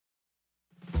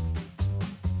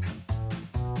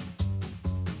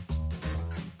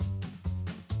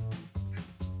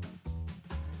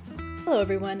Hello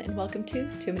everyone, and welcome to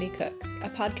Too Many Cooks, a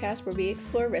podcast where we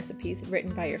explore recipes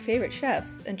written by your favorite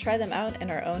chefs and try them out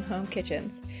in our own home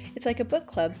kitchens. It's like a book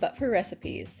club, but for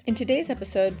recipes. In today's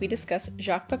episode, we discuss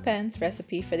Jacques Pepin's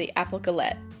recipe for the apple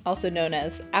galette, also known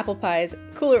as apple pie's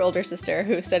cooler older sister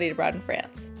who studied abroad in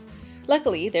France.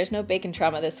 Luckily, there's no bacon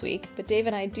trauma this week, but Dave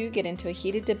and I do get into a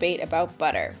heated debate about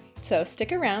butter. So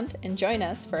stick around and join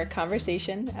us for a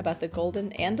conversation about the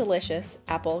golden and delicious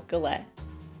apple galette.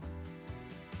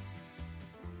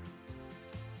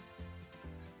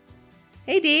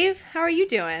 Hey Dave, how are you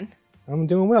doing? I'm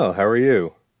doing well. How are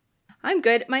you? I'm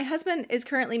good. My husband is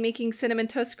currently making Cinnamon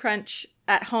Toast Crunch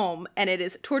at home, and it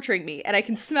is torturing me, and I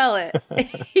can smell it.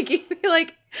 He gave me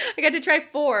I got to try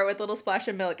 4 with a little splash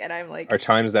of milk, and I'm like, are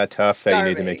times that tough starving. that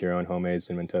you need to make your own homemade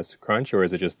Cinnamon Toast Crunch, or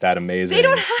is it just that amazing? They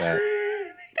don't have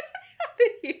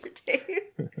it here,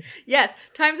 Dave. Yes,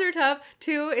 times are tough.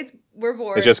 2, we're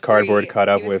bored. It's just cardboard 3, cut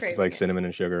up with cinnamon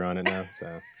and sugar on it now.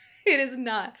 So It is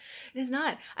not. It is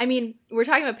not. I mean, we're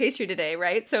talking about pastry today,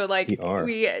 right? So we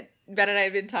are. Ben and I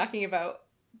have been talking about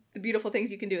the beautiful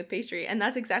things you can do with pastry, and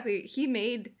that's exactly, he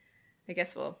made, I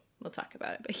guess we'll talk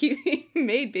about it, but he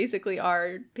made basically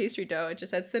our pastry dough. It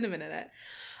just had cinnamon in it.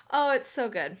 Oh, it's so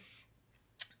good.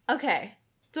 Okay.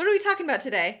 So what are we talking about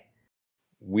today?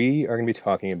 We are going to be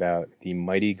talking about the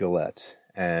Mighty Galette,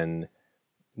 and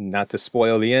not to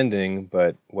spoil the ending,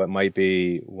 but what might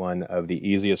be one of the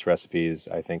easiest recipes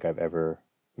I think I've ever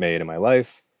made in my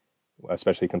life,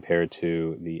 especially compared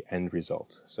to the end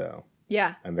result. So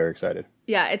yeah, I'm very excited.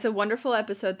 Yeah, it's a wonderful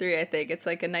episode 3, I think. It's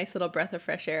like a nice little breath of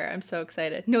fresh air. I'm so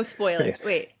excited. No spoilers.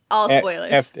 Wait, all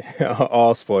spoilers.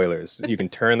 All spoilers. You can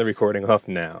turn the recording off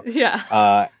now.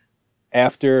 Yeah.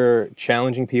 After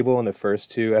challenging people in the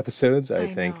first 2 episodes, I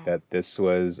think that this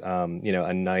was, a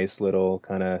nice little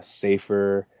kind of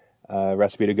safer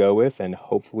recipe to go with. And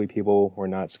hopefully people were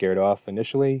not scared off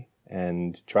initially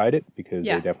and tried it, because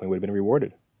they definitely would have been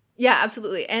rewarded. Yeah,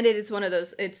 absolutely. And it is one of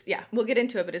those, we'll get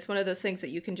into it, but it's one of those things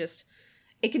that you can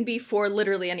it can be for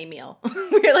literally any meal.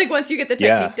 Once you get the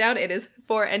technique down, it is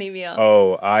for any meal.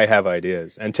 Oh, I have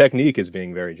ideas. And technique is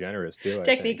being very generous too.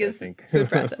 Technique is food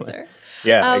processor.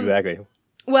 Yeah, exactly.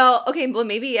 Well, okay,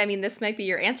 maybe, this might be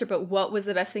your answer, but what was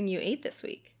the best thing you ate this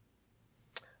week?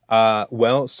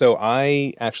 So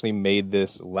I actually made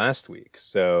this last week.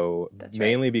 So That's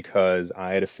mainly right. because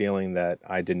I had a feeling that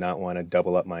I did not want to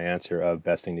double up my answer of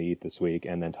best thing to eat this week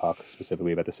and then talk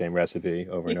specifically about the same recipe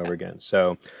over and over again.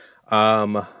 So,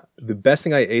 the best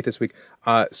thing I ate this week,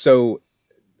 not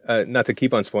to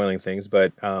keep on spoiling things,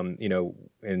 but,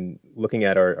 in looking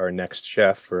at our next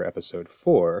chef for episode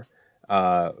 4,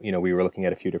 we were looking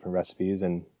at a few different recipes,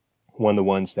 and one of the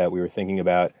ones that we were thinking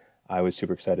about, I was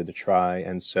super excited to try.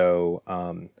 And so,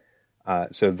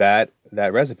 that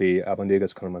recipe,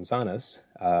 albóndigas con manzanas,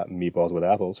 meatballs with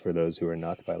apples, for those who are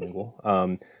not bilingual,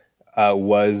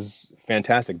 was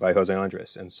fantastic by Jose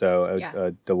Andres. And so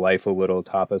a delightful little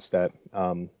tapas that,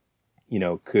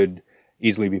 could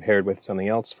easily be paired with something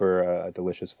else for a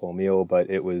delicious full meal. But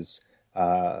it was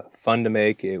fun to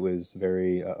make. It was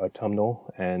very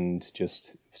autumnal and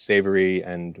just savory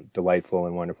and delightful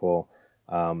and wonderful.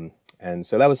 And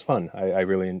so that was fun. I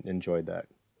really enjoyed that.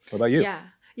 What about you? Yeah.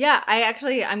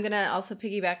 I'm going to also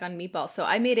piggyback on meatballs. So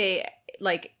I made a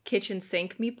kitchen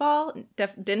sink meatball.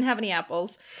 Didn't have any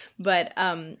apples, but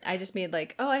I just made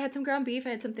I had some ground beef. I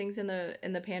had some things in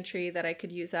the pantry that I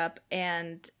could use up,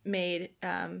 and made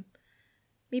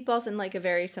meatballs in a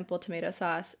very simple tomato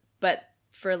sauce. But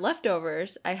for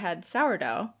leftovers, I had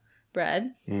sourdough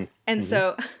bread. And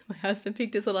so my husband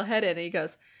peeked his little head in and he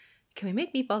goes, "Can we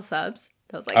make meatball subs?"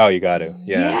 I was like, "Oh, you got to."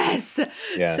 Yeah.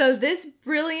 Yes. So this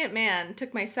brilliant man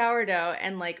took my sourdough,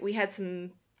 and we had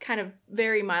some kind of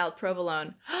very mild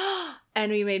provolone, and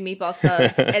we made meatball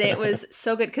subs, and it was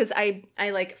so good because I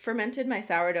fermented my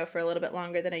sourdough for a little bit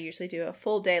longer than I usually do, a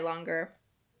full day longer,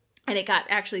 and it got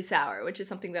actually sour, which is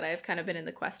something that I've kind of been in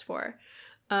the quest for.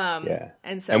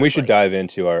 And we should dive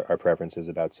into our preferences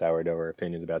about sourdough, or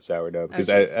opinions about sourdough, because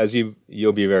as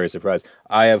you'll be very surprised,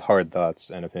 I have hard thoughts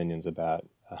and opinions about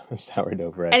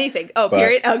sourdough bread. Anything.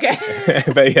 Period? Okay.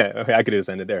 But yeah, I could have just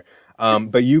ended there.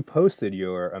 But you posted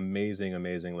your amazing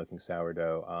looking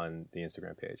sourdough on the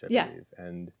Instagram page, I believe.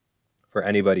 And for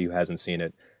anybody who hasn't seen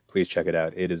it, please check it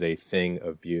out. It is a thing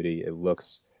of beauty. It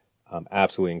looks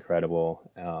absolutely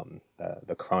incredible.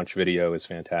 The crunch video is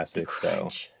fantastic.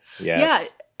 Crunch. So, yes.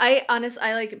 Yeah.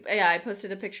 I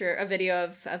posted a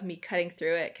video of me cutting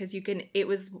through it, because it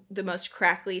was the most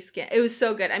crackly skin. It was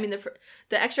so good. I mean,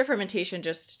 the extra fermentation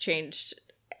just changed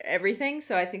everything.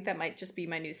 So I think that might just be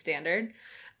my new standard.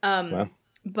 Wow.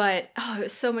 But it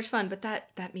was so much fun. But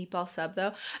that meatball sub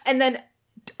though. And then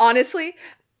honestly,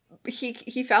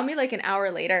 he found me like an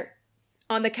hour later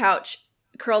on the couch,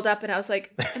 curled up, and I was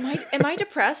like, am I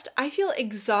depressed? I feel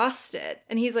exhausted.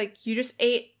 And he's like, you just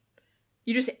ate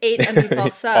a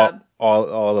meatball sub.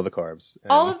 all of the carbs.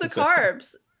 All of the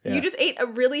carbs. Yeah. You just ate a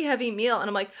really heavy meal. And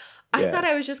I'm like, I thought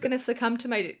I was just going to succumb to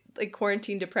my like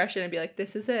quarantine depression and be like,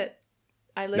 this is it.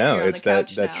 I live here on the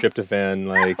couch that tryptophan,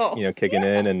 like, kicking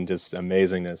in and just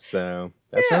amazingness. So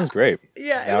that sounds great.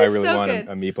 Yeah, now I really want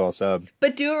a meatball sub.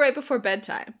 But do it right before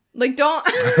bedtime. Like, don't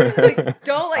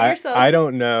don't let yourself. I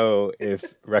don't know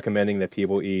if recommending that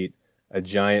people eat a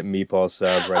giant meatball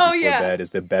sub right before bed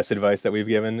is the best advice that we've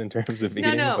given in terms of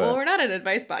eating. No. Well, we're not an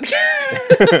advice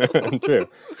podcast. True.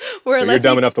 If you're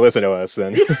dumb enough to listen to us,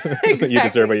 then exactly. You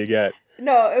deserve what you get.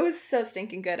 No, it was so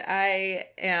stinking good. I'll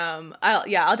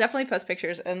definitely post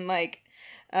pictures and like,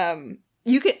 it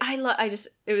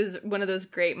was one of those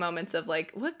great moments of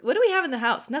like, what do we have in the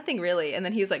house? Nothing really. And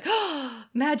then he was like, oh,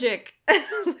 magic.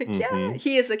 Like, yeah,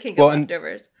 he is the king of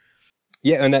leftovers.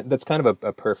 Yeah, and that's kind of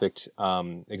a perfect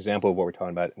example of what we're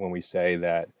talking about when we say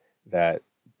that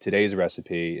today's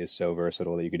recipe is so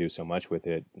versatile that you could do so much with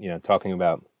it. Talking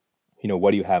about, what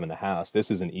do you have in the house?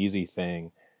 This is an easy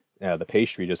thing. The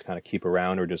pastry just kind of keep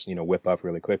around or just, whip up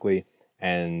really quickly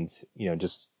and,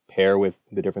 just pair with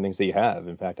the different things that you have.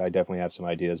 In fact, I definitely have some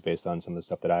ideas based on some of the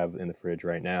stuff that I have in the fridge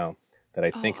right now that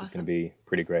I think is going to be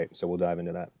pretty great. So we'll dive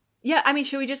into that. Yeah, I mean,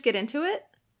 should we just get into it?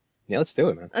 Yeah, let's do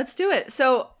it, man. Let's do it.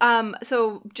 So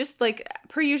just like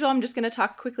per usual, I'm just going to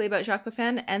talk quickly about Jacques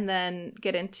Pepin and then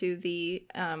get into the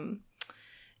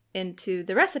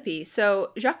recipe.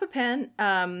 So Jacques Pepin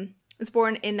was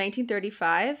born in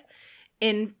 1935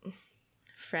 in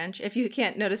French. If you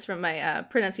can't notice from my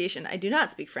pronunciation, I do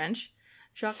not speak French.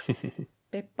 Jacques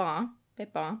Pepin.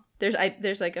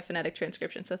 There's like a phonetic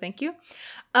transcription, so thank you.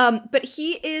 But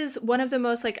he is one of the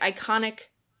most like iconic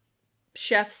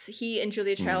chefs. He and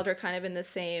Julia Child are kind of in the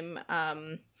same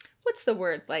what's the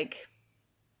word, like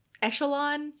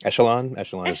echelon is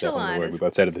definitely the word. We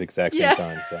both said it at the exact same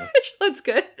time, so echelon's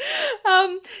good.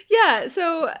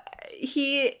 So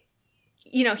he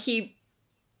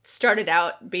started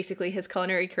out basically his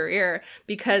culinary career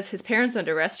because his parents owned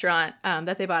a restaurant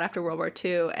that they bought after World War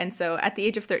II. And so at the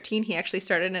age of 13, he actually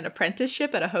started an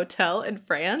apprenticeship at a hotel in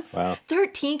France. Wow.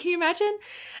 13, can you imagine?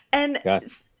 And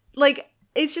like,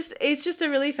 it's just a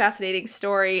really fascinating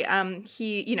story.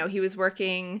 He was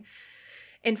working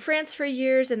in France for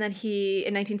years, and then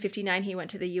in 1959 he went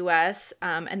to the U.S.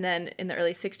 And then in the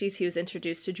early 60s he was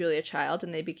introduced to Julia Child,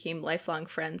 and they became lifelong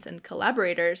friends and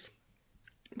collaborators.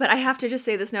 But I have to just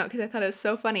say this note because I thought it was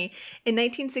so funny. In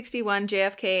 1961,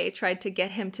 JFK tried to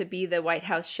get him to be the White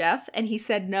House chef, and he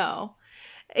said no.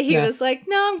 He was like,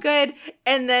 "No, I'm good."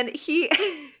 And then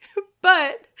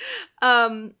but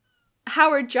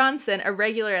Howard Johnson, a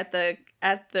regular at the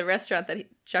restaurant that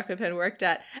Jacques Pepin worked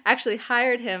at, actually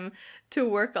hired him to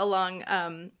work along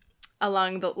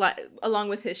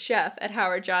with his chef at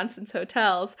Howard Johnson's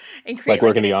hotels and create like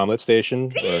working the omelet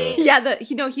station. Yeah,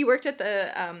 he worked at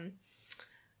the.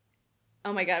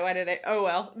 Oh my God! Why did I? Oh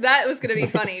well, that was gonna be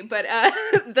funny. But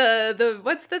the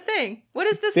what's the thing? What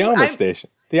is this? The omelet station.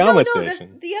 The omelet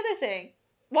station. The other thing.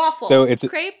 Waffle. So it's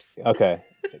crepes. Okay.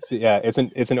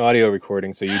 It's an audio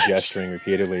recording, so you gesturing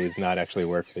repeatedly is not actually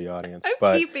work for the audience.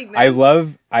 I'm keeping them.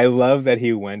 I love that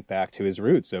he went back to his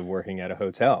roots of working at a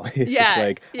hotel. It's just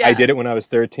like, I did it when I was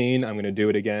 13. I'm going to do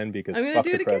it again because fuck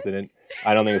the president.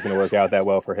 I don't think it's going to work out that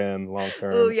well for him long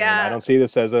term. Oh yeah. And I don't see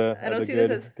this as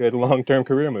a good long term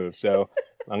career move. So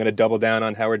I'm going to double down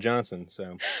on Howard Johnson.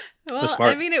 So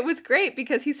I mean, it was great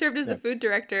because he served as the food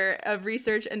director of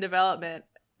research and development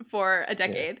for a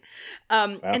decade.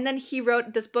 Wow. And then he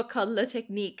wrote this book called Le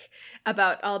Technique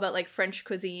all about like French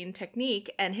cuisine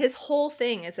technique. And his whole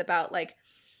thing is about like,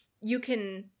 you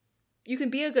can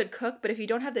be a good cook, but if you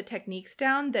don't have the techniques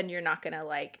down, then you're not going to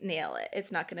like nail it.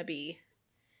 It's not going to be,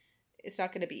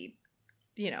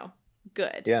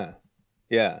 good. Yeah.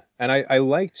 Yeah. And I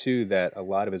like too that a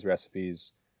lot of his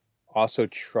recipes also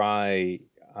try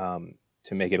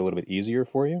to make it a little bit easier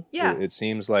for you. Yeah. It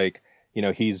seems like,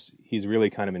 he's really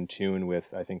kind of in tune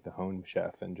with, I think, the home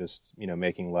chef and just,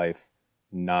 making life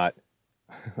not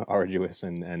arduous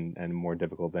and more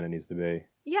difficult than it needs to be.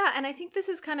 Yeah, and I think this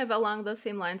is kind of along those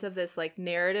same lines of this like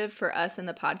narrative for us in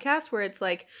the podcast where it's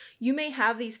like you may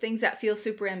have these things that feel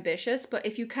super ambitious, but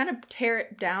if you kind of tear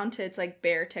it down to its like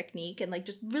bare technique and like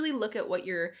just really look at what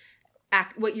you're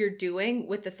doing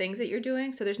with the things that you're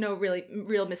doing, so there's no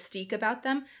real mystique about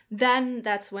them, then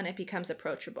that's when it becomes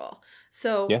approachable.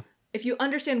 So if you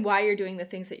understand why you're doing the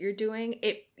things that you're doing,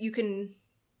 you can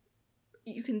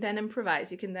then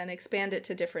improvise. You can then expand it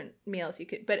to different meals.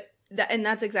 But and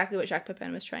that's exactly what Jacques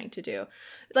Pepin was trying to do.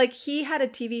 Like, he had a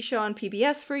TV show on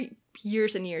PBS for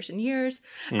years and years and years.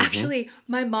 Mm-hmm. Actually,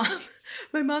 my mom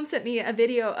sent me a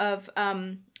video of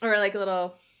my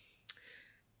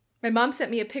mom sent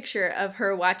me a picture of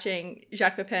her watching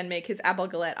Jacques Pepin make his apple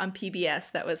galette on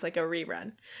PBS. That was like a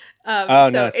rerun. No,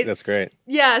 that's great.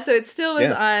 Yeah, so it still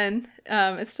was on.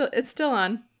 It's still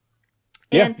on.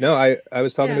 Yeah, no, I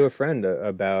was talking to a friend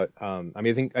about.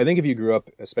 I think if you grew up,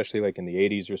 especially like in the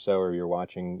 '80s or so, or you're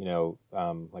watching,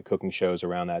 like cooking shows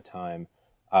around that time,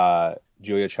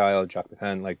 Julia Child, Jacques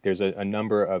Pepin, like there's a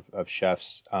number of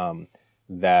chefs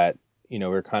that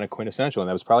were kind of quintessential, and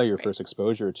that was probably your first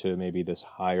exposure to maybe this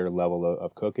higher level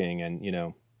of cooking, and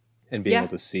and being able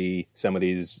to see some of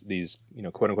these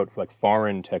quote unquote like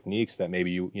foreign techniques that maybe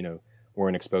you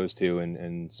weren't exposed to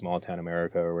in small town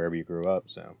America or wherever you grew up.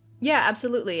 So. Yeah,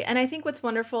 absolutely. And I think what's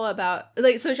wonderful about,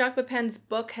 so Jacques Pepin's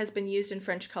book has been used in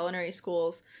French culinary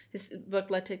schools, his book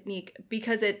La Technique,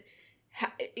 because it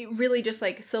really just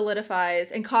like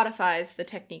solidifies and codifies the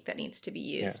technique that needs to be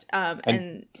used. Yeah.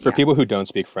 And for people who don't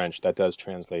speak French, that does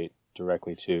translate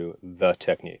directly to the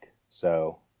technique.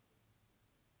 So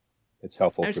it's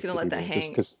helpful. I'm just going to let that hang.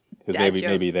 Because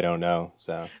maybe they don't know.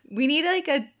 So we need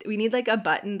like a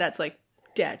button that's like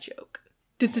dad joke.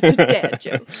 Dad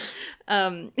joke.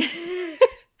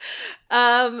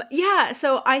 Yeah,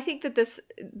 so I think that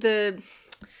the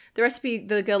recipe,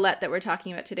 the galette that we're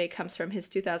talking about today, comes from his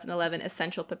 2011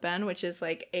 Essential Pepin, which is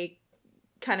like a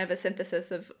kind of a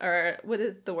synthesis of, or what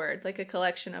is the word? Like a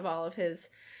collection of all of his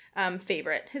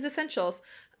his essentials.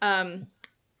 And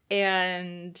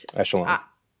Echelon.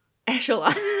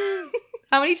 Echelon.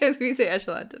 How many times can we say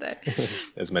echelon today?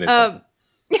 As many as possible.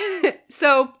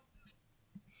 So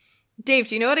Dave,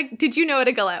 did you know what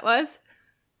a galette was?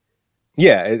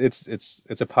 Yeah,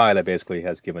 it's a pie that basically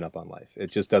has given up on life.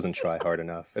 It just doesn't try hard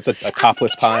enough. It's a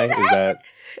topless pie. Is that?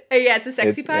 Yeah, it's a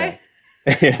sexy pie.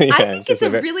 Yeah. I think it's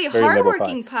a really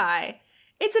hardworking pie.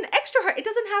 It's an extra hard. It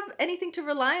doesn't have anything to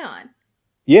rely on.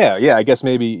 Yeah. I guess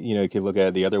maybe you could look at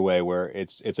it the other way, where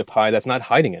it's a pie that's not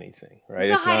hiding anything, right?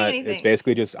 It's not hiding anything. It's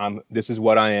basically just this is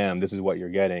what I am. This is what you're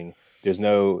getting. There's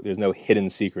no hidden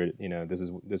secret.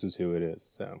 This is who it is.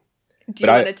 So. Do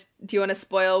you want to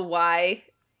spoil why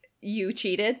you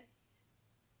cheated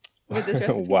with this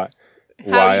recipe? Why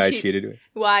I cheated?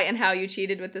 Why and how you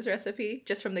cheated with this recipe,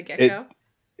 just from the get-go?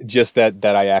 Just that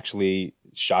I actually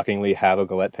shockingly have a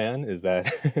galette pan. Is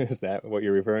that what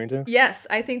you're referring to? Yes,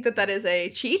 I think that is a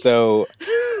cheat. So,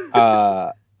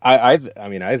 I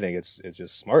think it's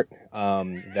just smart.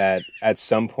 That at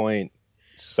some point,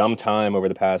 sometime over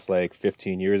the past like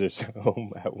 15 years or so,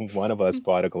 one of us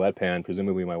bought a galette pan,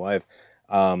 presumably my wife,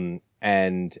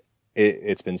 and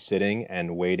it's been sitting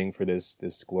and waiting for this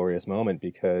glorious moment,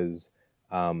 because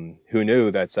who knew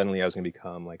that suddenly I was going to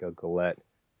become like a galette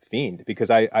fiend, because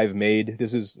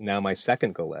this is now my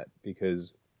second galette,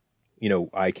 because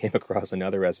I came across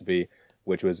another recipe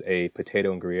which was a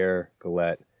potato and Gruyere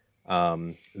galette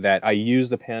that I use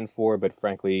the pan for, but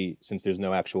frankly, since there's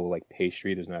no actual like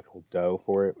pastry, there's no actual dough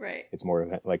for it. Right. It's more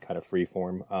of like kind of free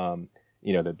form.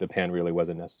 The pan really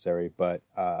wasn't necessary, but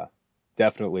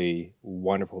definitely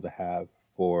wonderful to have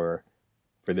for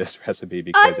this recipe,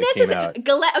 because it came out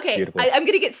galette. Okay, beautiful. I'm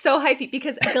gonna get so hypey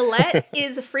because galette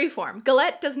is freeform.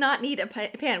 Galette does not need a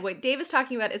pan. What Dave is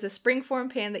talking about is a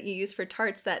springform pan that you use for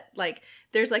tarts. That like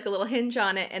there's like a little hinge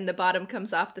on it, and the bottom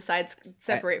comes off. The sides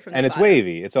separate from. And it's bottom.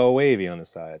 wavy. It's all wavy on the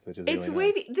sides, which is it's really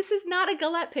wavy. Nice. This is not a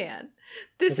galette pan.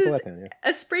 This is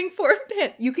a springform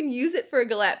pan. You can use it for a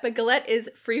galette, but galette is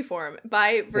freeform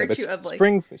by virtue of like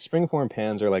springform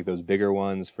pans are like those bigger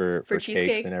ones for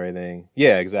cakes and everything.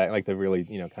 Yeah, exactly. Like the really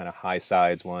kind of high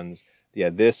sides ones. Yeah,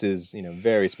 this is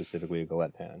very specifically a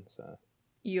galette pan. So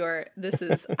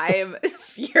I am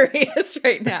furious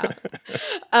right now.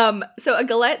 So a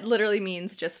galette literally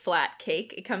means just flat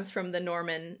cake. It comes from the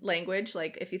Norman language.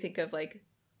 Like if you think of like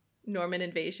Norman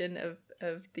invasion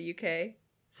of the UK.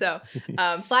 So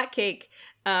flat cake.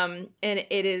 And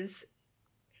it is,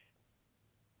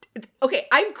 okay,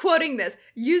 I'm quoting this,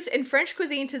 used in French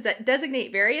cuisine to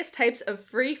designate various types of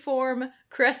free-form,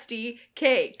 crusty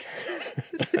cakes.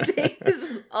 So Dave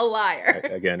is a liar.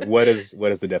 Again, what is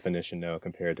the definition now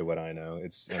compared to what I know?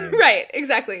 Right,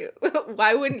 exactly.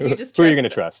 Why wouldn't you just who are you going to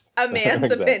trust? A man's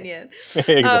opinion.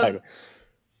 Exactly.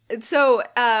 So,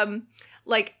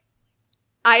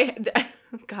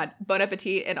 God, Bon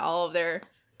Appetit and all of their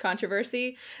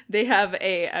controversy, they have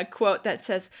a quote that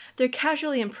says, "They're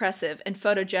casually impressive and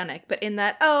photogenic, but in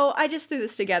that, oh, I just threw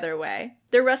this together way.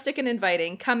 They're rustic and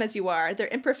inviting, come as you are. Their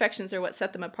imperfections are what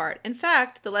set them apart. In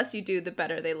fact, the less you do, the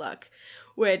better they look."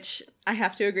 Which I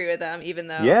have to agree with them, even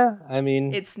though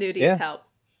it's snooty as hell.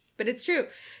 But it's true.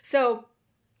 So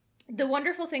the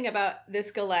wonderful thing about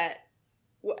this galette,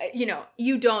 you know,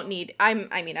 you don't need,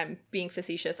 I'm being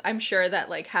facetious. I'm sure that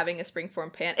like having a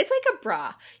springform pan, it's like a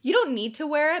bra. You don't need to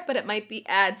wear it, but it might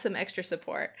add some extra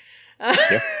support.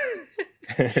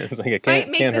 It's like it can't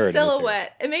hurt.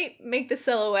 It may make the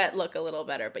silhouette look a little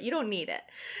better, but you don't need it.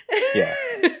 Yeah.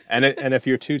 And if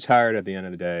you're too tired at the end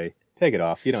of the day, take it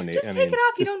off. You don't need it. Just take it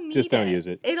off. You don't need it. Just don't use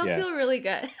it. It'll feel really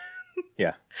good.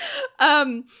 Yeah.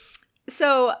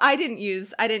 So I didn't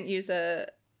use the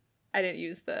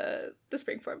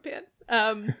springform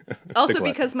pan. Also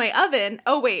because my oven.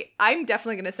 Oh wait, I'm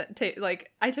definitely gonna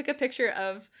I took a picture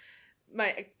of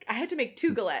I had to make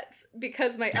 2 galettes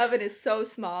because my oven is so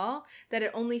small that it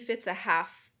only fits a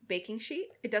half baking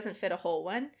sheet. It doesn't fit a whole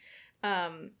one.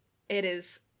 It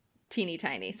is teeny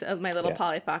tiny. So my little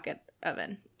Polly Pocket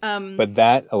oven. But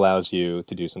that allows you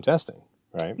to do some testing,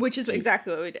 right? Which is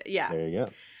exactly what we did. Yeah. There you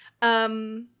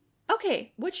go.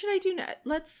 Okay, what should I do now?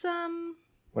 Let's want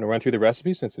to run through the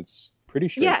recipe since it's pretty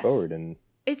straightforward and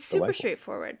it's super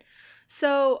straightforward.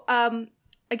 So,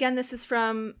 again, this is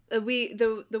from the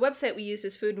website we used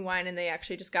is Food and Wine, and they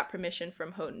actually just got permission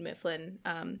from Houghton Mifflin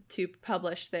to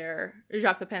publish their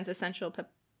Jacques Pepin's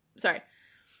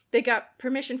They got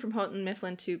permission from Houghton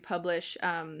Mifflin to publish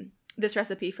this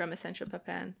recipe from Essential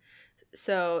Pepin.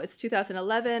 So it's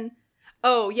 2011.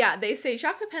 Oh, yeah, they say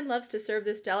Jacques Pepin loves to serve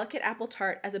this delicate apple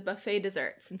tart as a buffet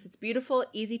dessert since it's beautiful,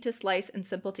 easy to slice, and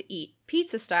simple to eat,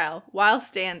 pizza style, while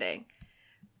standing.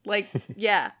 Like,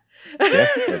 yeah.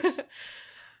 I'm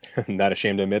not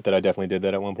ashamed to admit that I definitely did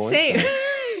that at one point. Same. So.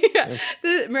 Yeah.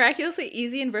 The miraculously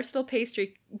easy and versatile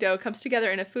pastry dough comes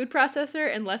together in a food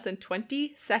processor in less than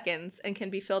 20 seconds and can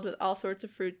be filled with all sorts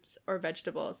of fruits or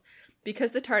vegetables.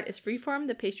 Because the tart is freeform,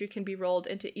 the pastry can be rolled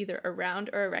into either a round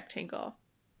or a rectangle.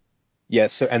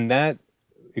 Yes, so and that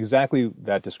exactly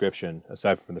that description,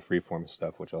 aside from the freeform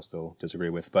stuff, which I'll still disagree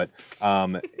with, but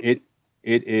it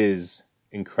is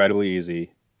incredibly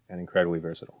easy and incredibly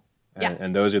versatile.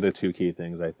 And those are the 2 key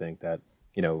things I think that,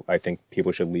 I think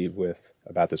people should leave with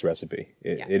about this recipe.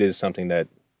 It is something that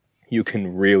you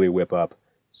can really whip up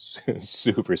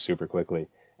super, super quickly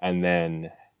and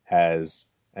then has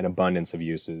an abundance of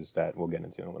uses that we'll get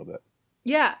into in a little bit.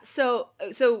 Yeah, so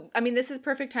I mean, this is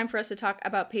perfect time for us to talk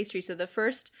about pastry. So the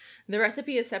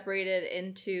recipe is separated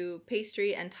into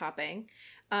pastry and topping.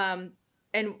 And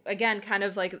again, kind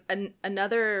of like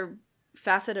another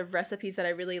facet of recipes that I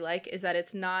really like is that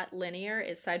it's not linear,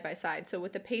 it's side by side. So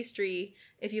with the pastry,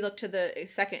 if you look to the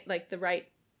second, like the right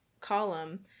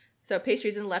column, so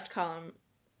pastry's in the left column,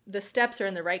 the steps are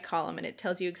in the right column, and it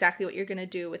tells you exactly what you're going to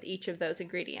do with each of those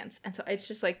ingredients. And so it's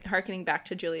just like hearkening back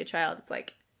to Julia Child. It's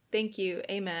like, thank you,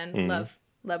 amen. Mm-hmm.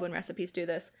 Love when recipes do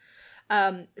this.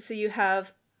 So you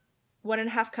have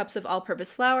 1.5 cups of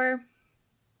all-purpose flour,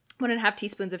 1.5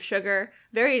 teaspoons of sugar,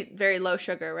 very, very low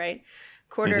sugar, right?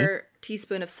 Quarter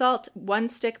teaspoon of salt, 1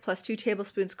 stick plus 2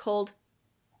 tablespoons cold.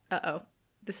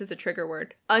 This is a trigger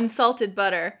word. Unsalted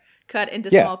butter cut into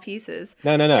small pieces.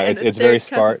 No. It's very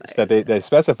sparse that they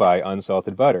specify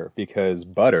unsalted butter because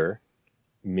butter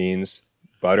means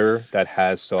butter that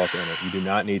has salt in it. You do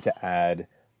not need to add,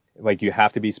 like you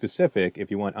have to be specific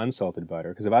if you want unsalted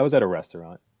butter. Because if I was at a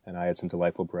restaurant and I had some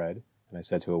delightful bread and I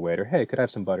said to a waiter, hey, could I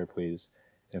have some butter, please?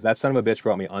 And if that son of a bitch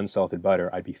brought me unsalted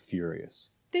butter, I'd be furious.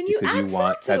 Then you add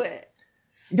salt to it.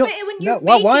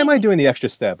 Why am I doing the extra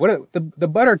step? The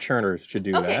butter churner should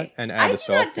do that and add the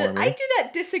salt for me. I do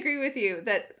not disagree with you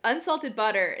that unsalted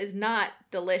butter is not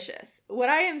delicious. What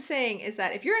I am saying is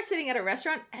that if you're sitting at a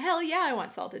restaurant, hell yeah, I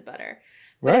want salted butter.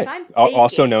 But right. If I'm baking,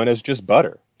 also known as just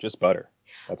butter. Just butter.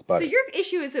 That's butter. So your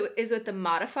issue is with the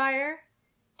modifier?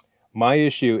 My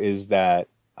issue is that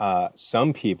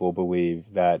some people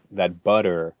believe that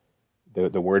butter,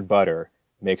 the word butter,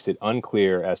 makes it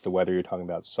unclear as to whether you're talking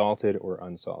about salted or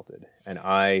unsalted. And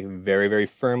I very, very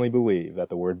firmly believe that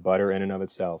the word butter in and of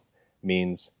itself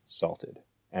means salted.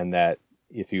 And that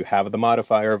if you have the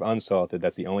modifier of unsalted,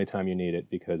 that's the only time you need it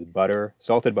because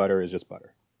salted butter is just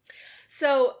butter.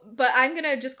 So, but I'm going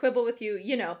to just quibble with you,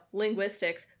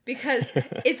 linguistics, because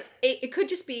it could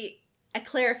just be a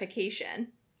clarification.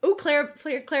 Oh,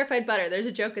 clarified butter. There's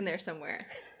a joke in there somewhere.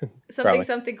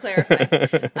 Something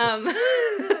clarified.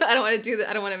 I don't want to do that.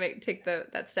 I don't want to take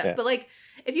that step. Yeah. But like,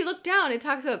 if you look down, it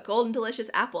talks about golden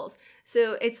delicious apples.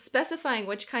 So it's specifying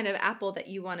which kind of apple that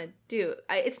you want to do.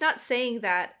 It's not saying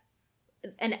that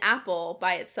an apple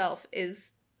by itself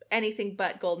is anything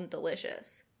but golden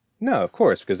delicious. No, of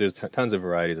course, because there's tons of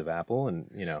varieties of apple, and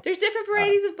There's different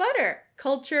varieties of butter: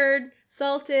 cultured,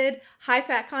 salted, high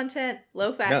fat content,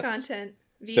 low fat content.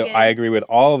 Vegan. So I agree with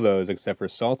all of those except for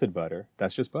salted butter.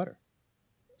 That's just butter.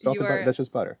 Salted butter. That's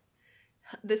just butter.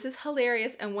 This is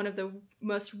hilarious and one of the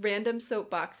most random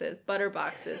butter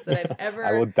boxes that I've ever...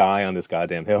 I will die on this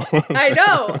goddamn hill.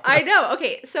 I know.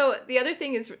 Okay, so the other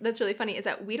thing that's really funny is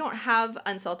that we don't have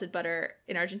unsalted butter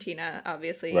in Argentina,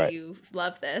 obviously. Right. You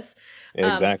love this.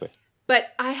 Exactly. But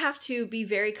I have to be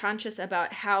very conscious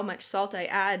about how much salt I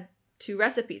add to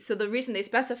recipes. So the reason they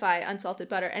specify unsalted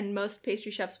butter, and most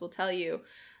pastry chefs will tell you,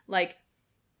 let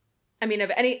me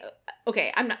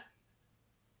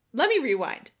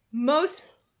rewind. Most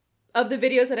of the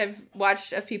videos that I've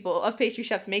watched of pastry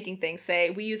chefs making things say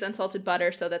we use unsalted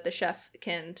butter so that the chef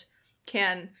can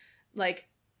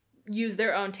use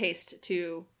their own taste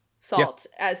to salt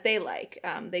as they like.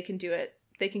 They can do it.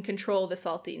 They can control the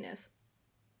saltiness.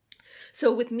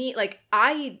 So with me,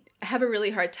 I have a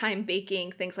really hard time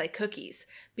baking things like cookies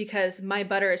because my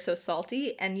butter is so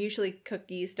salty, and usually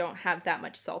cookies don't have that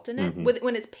much salt in it. Mm-hmm.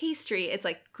 When it's pastry, it's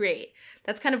great.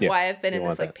 That's kind of why I've been in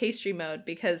this pastry mode,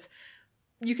 because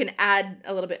you can add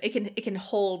a little bit. It can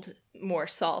hold more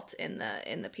salt in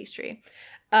the pastry.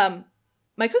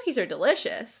 My cookies are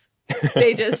delicious.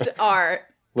 They just are.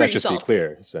 Let's just salty. Be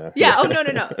clear. So. Yeah. Oh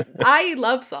no. I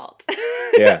love salt.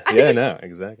 No,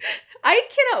 exactly. I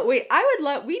cannot wait.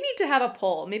 We need to have a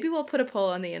poll. Maybe we'll put a poll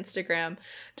on the Instagram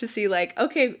to see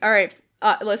okay, all right,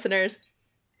 listeners,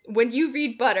 when you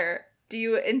read butter, do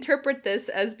you interpret this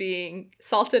as being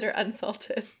salted or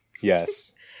unsalted?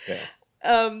 Yes.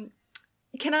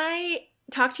 Can I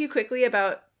talk to you quickly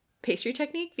about pastry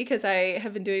technique? Because I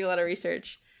have been doing a lot of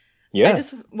research. Yeah. I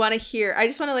just want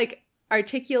to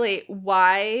articulate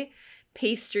why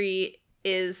pastry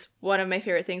is one of my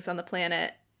favorite things on the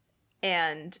planet.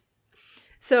 And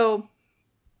so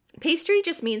pastry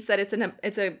just means that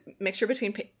it's a mixture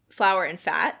between flour and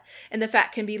fat, and the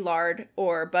fat can be lard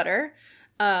or butter.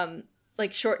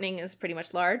 Shortening is pretty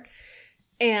much lard.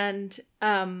 And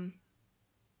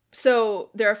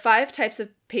so there are 5 types of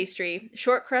pastry: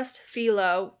 short crust,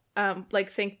 phyllo,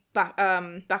 think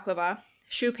baklava;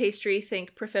 choux pastry,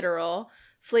 think profiterole;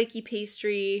 flaky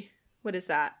pastry, what is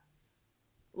that?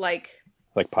 Like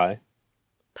pie?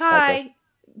 Pie.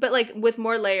 But with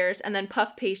more layers, and then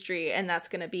puff pastry, and that's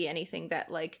gonna be anything that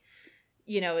is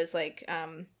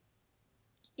I'm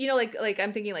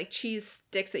thinking cheese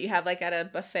sticks that you have at a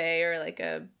buffet or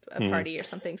a party or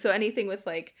something. So anything with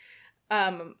those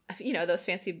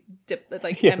fancy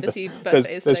embassy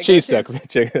buffets. Those cheese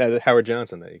sticks at Howard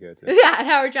Johnson that you go to. Yeah, at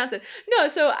Howard Johnson. No,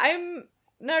 so I'm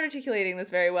not articulating this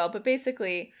very well, but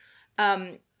basically,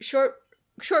 short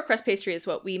crust pastry is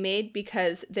what we made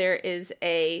because there's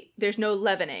no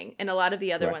leavening. And a lot of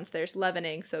the other ones, there's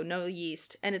leavening, so no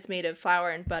yeast, and it's made of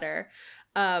flour and butter.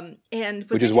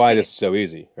 Which is why this is so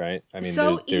easy, right? I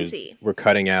mean, easy. We're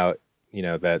cutting out,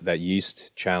 that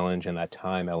yeast challenge and that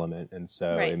time element, and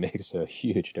so it makes a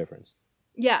huge difference.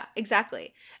 Yeah,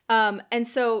 exactly. And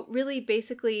so really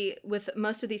basically with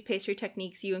most of these pastry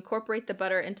techniques, you incorporate the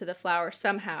butter into the flour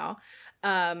somehow,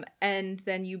 and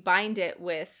then you bind it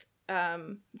with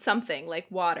something like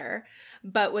water.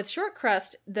 But with short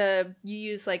crust, you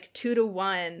use 2 to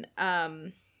 1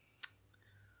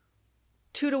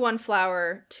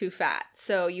 flour to fat.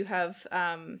 So you have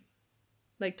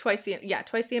twice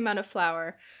the amount of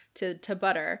flour to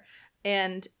butter,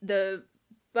 and the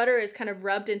butter is kind of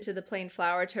rubbed into the plain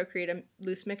flour to create a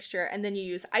loose mixture, and then you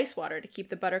use ice water to keep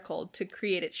the butter cold to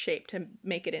create its shape, to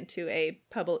make it into a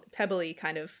pebbly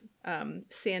kind of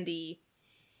sandy,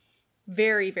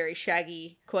 very, very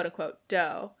shaggy, quote unquote,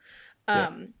 dough.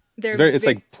 It's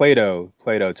like Play-Doh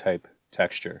type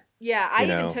texture. Yeah, I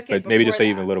even took it. But maybe just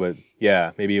even a little bit.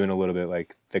 Yeah, maybe even a little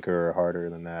bit thicker or harder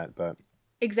than that. But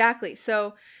exactly.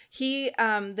 So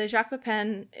the Jacques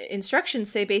Pepin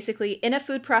instructions say basically in a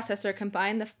food processor,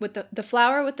 combine the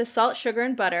flour with the salt, sugar,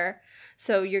 and butter.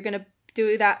 So you're gonna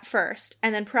do that first,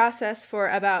 and then process for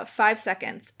about 5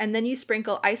 seconds, and then you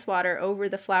sprinkle ice water over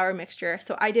the flour mixture.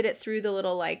 So I did it through the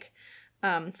little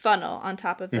funnel on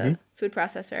top of the food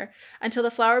processor until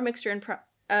the flour mixture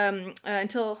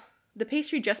until the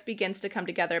pastry just begins to come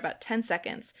together, about 10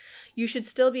 seconds. You should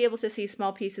still be able to see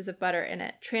small pieces of butter in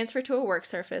it. Transfer to a work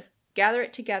surface, gather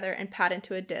it together, and pat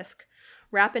into a disc.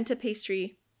 Wrap the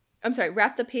pastry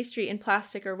in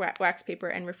plastic or wax paper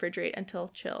and refrigerate until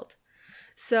chilled.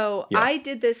 So I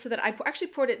did this so that I actually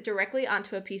poured it directly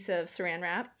onto a piece of saran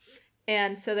wrap,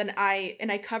 And so then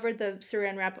I covered the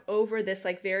saran wrap over this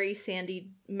like very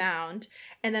sandy mound,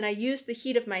 and then I used the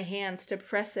heat of my hands to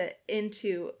press it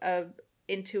into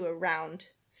a round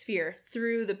sphere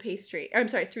through the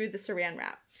through the saran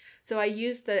wrap. So I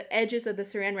used the edges of the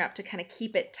saran wrap to kind of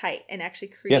keep it tight and actually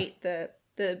create the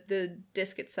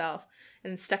disc itself,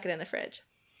 and stuck it in the fridge.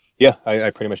 Yeah,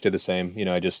 I pretty much did the same.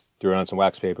 I just threw it on some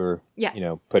wax paper.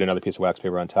 Yeah. Put another piece of wax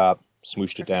paper on top,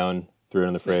 smooshed it down, threw it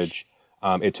in the fridge.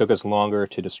 It took us longer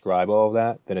to describe all of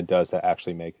that than it does to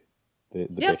actually make the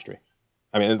pastry.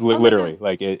 I mean, literally,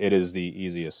 like it is the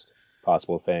easiest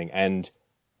possible thing. And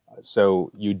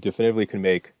so you definitively can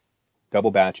make double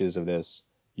batches of this.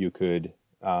 You could,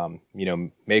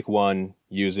 make one,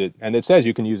 use it. And it says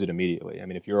you can use it immediately. I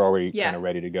mean, if you're already kind of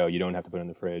ready to go, you don't have to put it in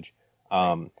the fridge.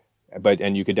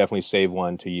 And you could definitely save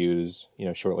one to use,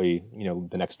 shortly,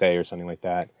 the next day or something like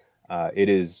that. It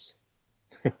is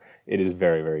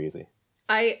very, very easy.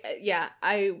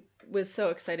 I was so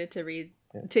excited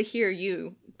to hear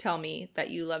you tell me that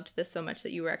you loved this so much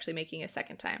that you were actually making a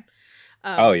second time.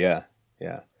 Yeah.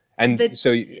 And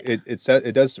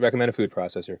it does recommend a food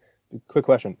processor. Quick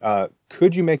question.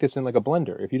 Could you make this in like a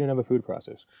blender? If you didn't have a food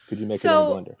processor, could you make it in a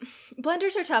blender?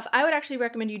 Blenders are tough. I would actually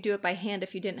recommend you do it by hand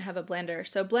if you didn't have a blender.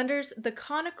 So blenders, the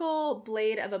conical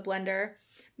blade of a blender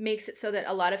makes it so that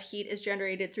a lot of heat is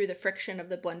generated through the friction of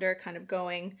the blender kind of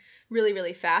going really,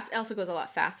 really fast. It also goes a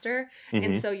lot faster. Mm-hmm.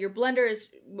 And so your blender is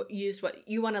used what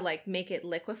you want to like make it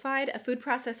liquefied. A food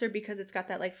processor, because it's got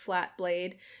that like flat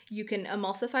blade, you can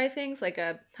emulsify things like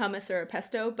a hummus or a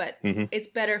pesto, but it's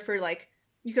better for like,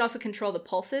 you can also control the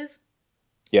pulses.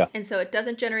 Yeah. And so it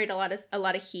doesn't generate a lot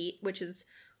of heat, which is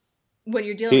when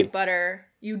you're dealing with butter,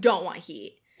 you don't want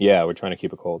heat. Yeah, we're trying to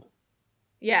keep it cold.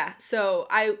 Yeah. So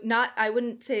I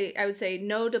would say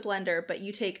no to blender, but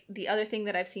you take the other thing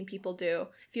that I've seen people do.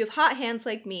 If you have hot hands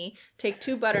like me, take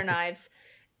 2 butter knives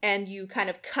and you kind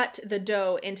of cut the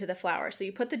dough into the flour. So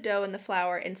you put the dough and the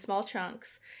flour in small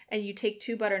chunks, and you take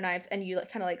 2 butter knives and you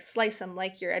kind of like slice them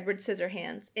like your Edward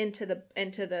Scissorhands into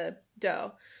the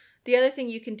dough. The other thing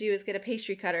you can do is get a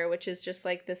pastry cutter, which is just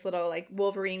like this little like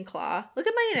Wolverine claw. Look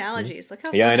at my analogies. Look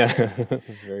how I know.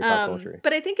 Very pop culture.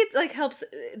 But I think it like helps.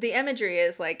 The imagery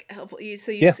is like helpful.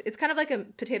 It's kind of like a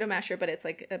potato masher, but it's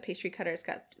like a pastry cutter. It's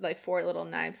got like 4 little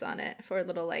knives on it, 4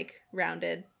 little like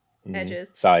rounded edges.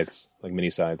 Scythes, like mini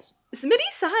scythes. It's mini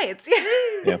scythes.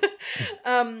 Yeah.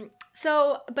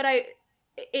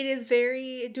 It is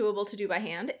very doable to do by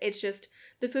hand. It's just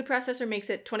the food processor makes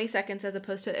it 20 seconds as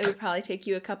opposed to it would probably take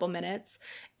you a couple minutes.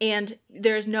 And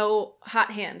there's no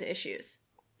hot hand issues.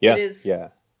 Yeah.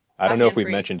 I don't know if we've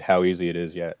mentioned how easy it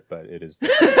is yet, but it is.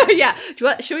 Yeah.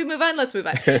 Should we move on? Let's move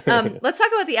on. Let's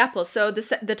talk about the apples. So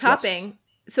the topping.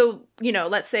 Yes. So,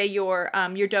 let's say your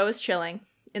dough is chilling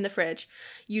in the fridge.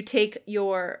 You take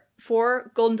your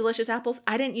 4 Golden Delicious apples.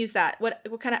 I didn't use that. What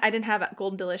kind of? I didn't have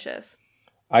Golden Delicious.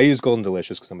 I use Golden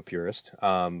Delicious because I'm a purist.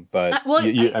 But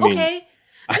okay.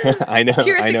 I know.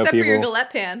 Purist, I know except people, for your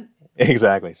galette pan.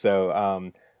 Exactly.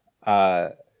 So,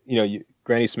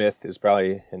 Granny Smith is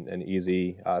probably an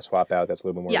easy swap out. That's a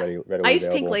little bit more readily available. I used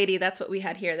Pink Lady. That's what we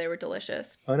had here. They were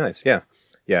delicious. Oh, nice.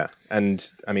 Yeah. And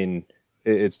I mean,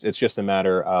 it's just a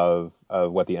matter of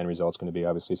what the end result's going to be.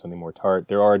 Obviously, something more tart.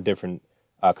 There are different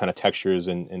kind of textures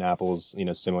in apples,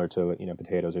 similar to,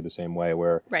 potatoes are the same way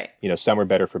where, right. Some are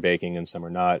better for baking and some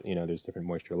are not, there's different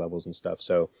moisture levels and stuff.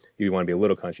 So you want to be a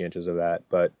little conscientious of that.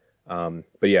 But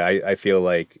yeah, I feel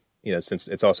like, since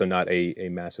it's also not a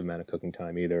massive amount of cooking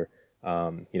time either,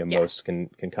 most can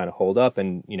kind of hold up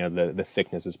and, the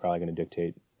thickness is probably going to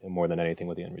dictate more than anything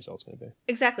what the end result's going to be.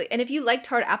 Exactly. And if you like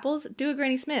tart apples, do a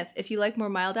Granny Smith. If you like more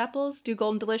mild apples, do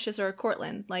Golden Delicious or a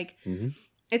Cortland. Like,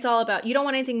 it's all about, you don't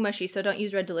want anything mushy, so don't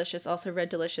use Red Delicious. Also, Red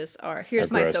Delicious here's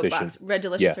my soapbox. Red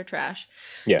Delicious are trash.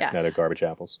 Yeah, no, they're garbage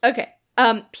apples. Okay.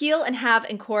 Peel and halve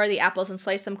and core the apples and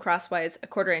slice them crosswise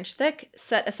 1/4 inch thick.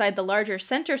 Set aside the larger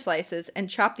center slices and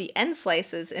chop the end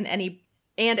slices in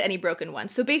any broken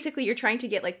ones. So basically, you're trying to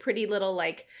get like pretty little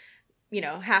like,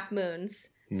 half moons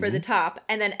for the top,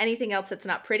 and then anything else that's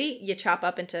not pretty, you chop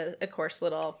up into a coarse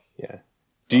little. Yeah.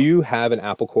 Do you have an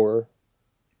apple core?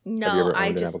 No,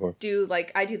 I just do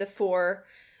I do the 4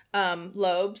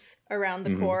 lobes around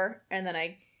the core, and then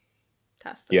I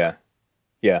toss them.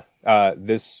 Yeah.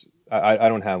 I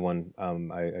don't have one.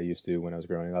 I used to when I was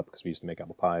growing up because we used to make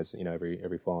apple pies,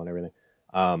 every fall and everything.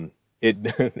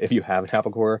 If you have an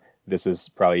apple core, this is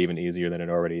probably even easier than it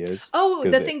already is. Oh,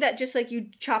 the thing that just like you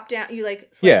chop down, you like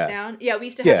slice down. Yeah, we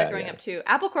used to have that growing up too.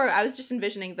 Apple core, I was just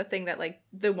envisioning the thing that like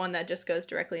the one that just goes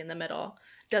directly in the middle.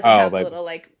 Doesn't have like, little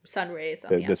like sun rays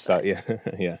on the outside. Yeah,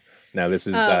 yeah. Now this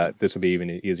is this would be even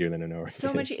easier than an already.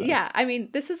 So much, yeah. I mean,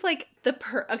 this is like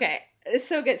okay. It's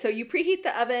so good. So you preheat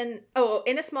the oven. Oh,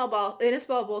 in a small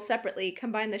bowl separately.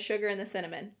 Combine the sugar and the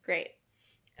cinnamon. Great.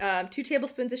 2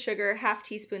 tablespoons of sugar, half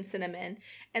teaspoon cinnamon,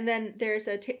 and then there's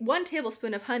 1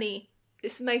 tablespoon of honey.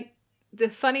 This is the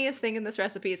funniest thing in this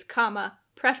recipe is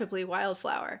preferably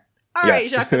wildflower. All right,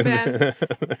 Jacques Pepin.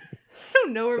 I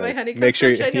don't know where my honey comes from. Make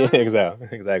sure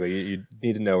exactly. You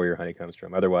need to know where your honey comes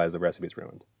from. Otherwise, the recipe's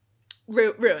ruined.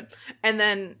 Ruined. And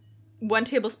then 1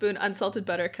 tablespoon unsalted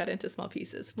butter cut into small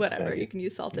pieces. Whatever. You can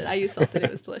use salted. I use salted.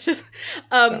 It was delicious.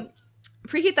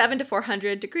 Preheat the oven to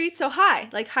 400 degrees. So high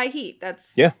heat.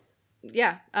 That's yeah.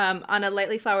 On a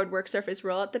lightly floured work surface,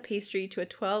 roll out the pastry to a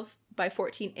 12 by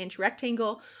 14 inch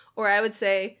rectangle. Or I would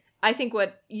say, I think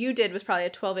what you did was probably a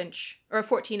 12 inch or a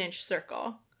 14 inch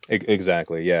circle.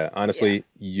 Exactly. Yeah. Honestly,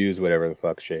 use whatever the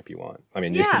fuck shape you want. I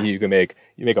mean, you can make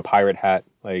a pirate hat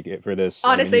like for this.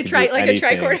 Honestly, I mean, a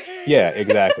tricorn. Yeah,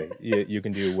 exactly. You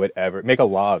can do whatever. Make a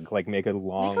log. Like make a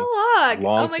long oh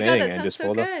my thing God, that and sounds just so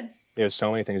fold good. up. There's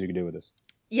so many things you can do with this.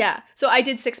 Yeah. So I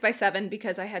did 6x7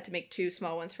 because I had to make 2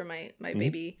 small ones for my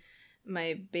baby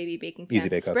baking pan. Easy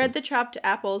bake oven. Spread the chopped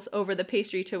apples over the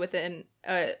pastry to within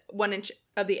 1 inch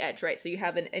of the edge, right? So you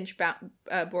have an inch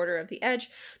border of the edge.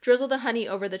 Drizzle the honey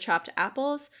over the chopped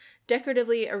apples.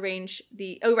 Decoratively arrange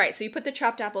so you put the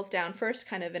chopped apples down first,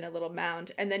 kind of in a little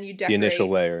mound, and then you decorate the initial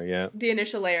layer, yeah. The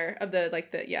initial layer of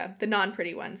the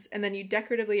non-pretty ones, and then you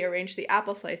decoratively arrange the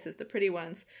apple slices, the pretty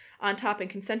ones, on top in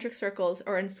concentric circles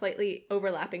or in slightly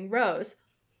overlapping rows.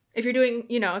 If you're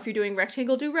doing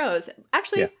rectangle, do rows.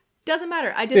 Actually, doesn't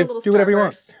matter. I did a little do whatever you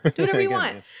want. Do whatever you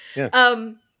want. Yeah.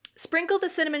 Sprinkle the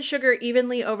cinnamon sugar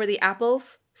evenly over the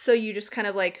apples, so you just kind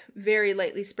of like very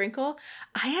lightly sprinkle.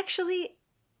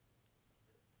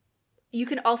 You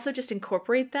can also just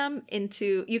incorporate them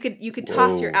into. You could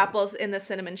toss your apples in the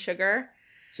cinnamon sugar.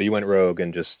 So you went rogue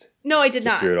and just no, I did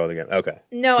not threw it all together. Okay,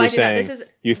 no, I did not. This is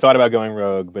you thought about going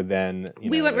rogue, but then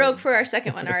we went rogue for our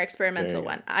second one, our experimental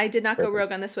one. I did not go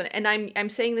rogue on this one, and I'm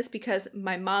saying this because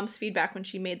my mom's feedback when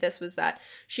she made this was that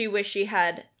she wished she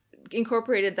had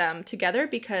incorporated them together,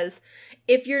 because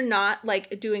if you're not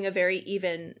like doing a very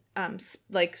even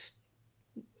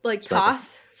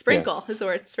sprinkle is the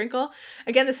word. Sprinkle.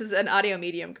 Again, this is an audio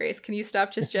medium, Grace. Can you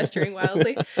stop just gesturing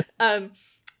wildly?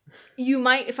 You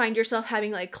might find yourself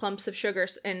having like clumps of sugar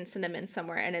and cinnamon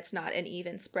somewhere, and it's not an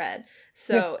even spread.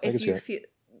 So if you feel,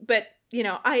 but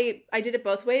I did it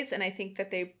both ways, and I think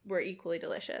that they were equally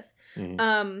delicious.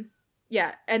 Mm-hmm.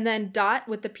 Yeah, and then dot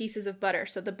with the pieces of butter.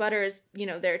 So the butter is,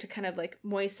 there to kind of like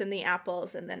moisten the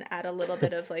apples and then add a little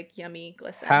bit of like yummy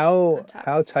glisten. How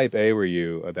type A were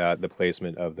you about the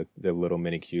placement of the little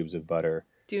mini cubes of butter?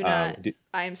 Do not.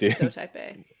 I am so type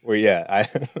A. Well, yeah,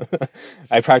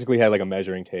 I practically had like a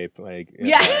measuring tape,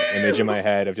 image in my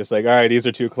head of just like, all right, these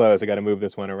are too close. I got to move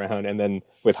this one around, and then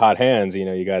with hot hands,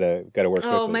 you gotta work.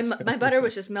 Oh, my butter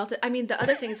was just melted. I mean, the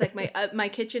other thing is like my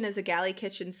kitchen is a galley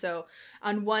kitchen, so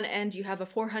on one end you have a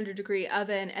 400-degree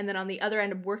oven, and then on the other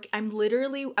end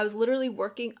I was literally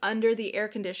working under the air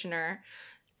conditioner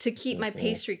to keep my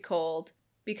pastry cold,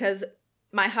 because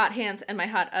my hot hands and my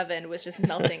hot oven was just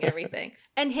melting everything.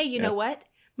 And hey, you know what?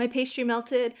 My pastry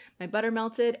melted, my butter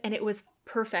melted, and it was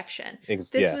perfection.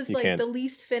 This was like the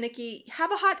least finicky.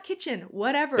 Have a hot kitchen,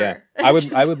 whatever. Yeah.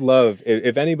 I would love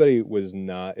if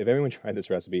everyone tried this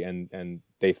recipe and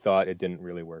they thought it didn't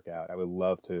really work out. I would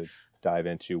love to dive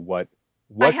into what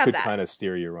could kind of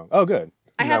steer you wrong. Oh, good.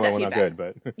 I have that feedback. Not good,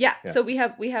 but yeah. So we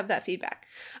have that feedback.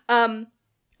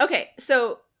 Okay,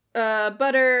 so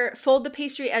butter. Fold the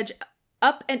pastry edge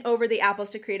up and over the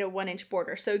apples to create a 1-inch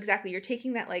border. So exactly, you're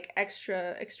taking that like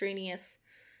extraneous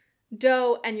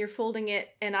dough and you're folding it.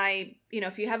 And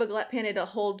if you have a galette pan, it'll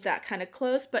hold that kind of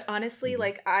close. But honestly,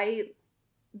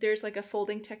 there's like a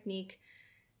folding technique.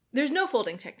 There's no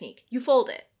folding technique. You fold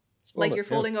it like you're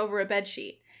folding over a bed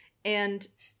sheet. And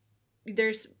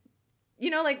there's,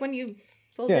 like when you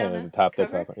fold down the top,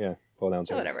 fold down.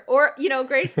 Whatever. Or,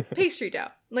 Grace, pastry dough.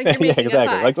 Like you're making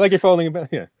exactly. a pie. Like you're folding a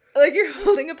bed, like you're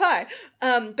holding a pie.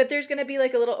 But there's going to be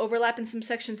like a little overlap in some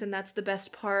sections, and that's the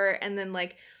best part. And then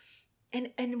like,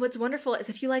 and what's wonderful is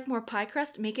if you like more pie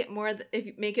crust, make it more than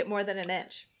 1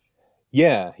 inch.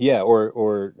 Yeah.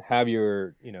 Or have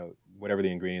your, whatever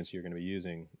the ingredients you're going to be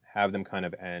using, have them kind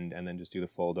of end and then just do the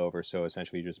fold over. So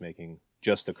essentially you're just making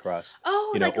just the crust.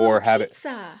 Oh, like or have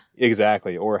pizza.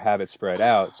 Exactly. Or have it spread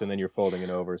out. So then you're folding it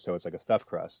over. So it's like a stuffed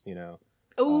crust,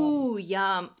 Oh,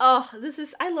 yum. Oh,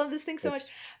 I love this thing so much.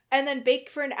 It's And then bake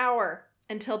for an hour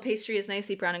until pastry is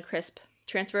nicely brown and crisp.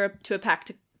 Transfer to a pack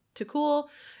to cool.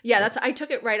 Yeah, I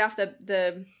took it right off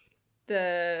the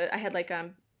I had like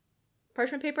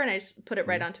parchment paper and I just put it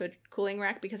right onto a cooling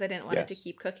rack because I didn't want it to Yes.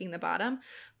 keep cooking the bottom.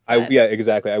 Yeah,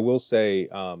 exactly. I will say,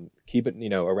 keep it,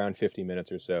 around 50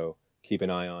 minutes or so. Keep an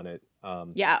eye on it.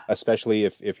 Yeah. Especially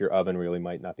if your oven really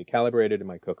might not be calibrated, it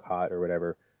might cook hot or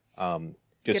whatever.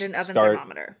 Just Get an oven start.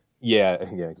 thermometer. Yeah,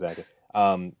 yeah, exactly.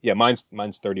 Yeah, mine's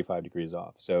 35 degrees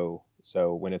off. So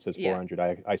when it says 400,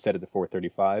 I set it to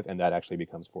 435, and that actually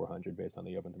becomes 400 based on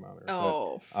the oven thermometer.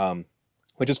 Oh. But,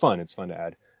 which is fun. It's fun to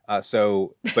add.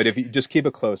 But if you just keep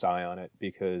a close eye on it,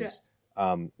 because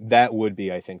that would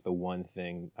be, I think, the one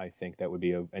thing I think that would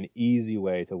be an easy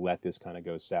way to let this kind of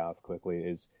go south quickly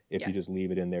is if you just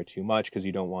leave it in there too much, because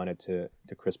you don't want it to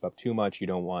crisp up too much. You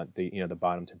don't want the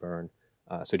bottom to burn.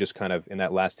 So just kind of in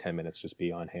that last 10 minutes, just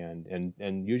be on hand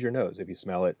and use your nose. If you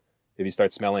smell it, if you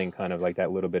start smelling kind of like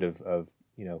that little bit of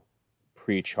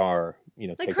pre-char,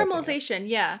 Like take caramelization,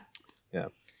 yeah. Yeah.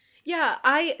 Yeah,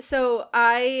 I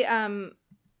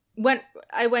went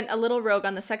a little rogue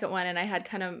on the second one, and I had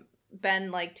kind of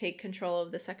Ben like take control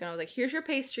of the second. I was like, here's your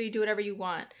pastry, do whatever you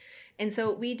want. And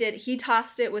so he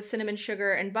tossed it with cinnamon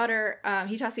sugar and butter.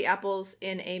 He tossed the apples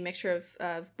in a mixture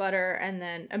of butter and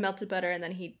then a melted butter, and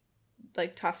then he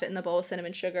like tossed it in the bowl with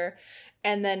cinnamon sugar.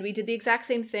 And then we did the exact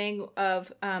same thing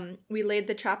of we laid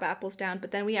the chopped apples down, but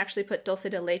then we actually put dulce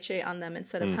de leche on them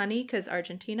instead of honey because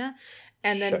Argentina.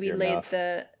 And then we laid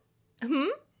the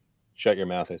Shut your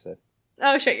mouth, I said.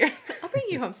 Oh, shut your I'll bring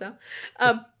you home so.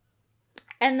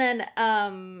 And then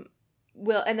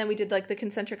we did like the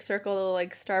concentric circle,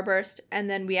 like starburst, and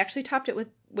then we actually topped it with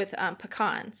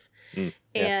pecans.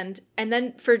 And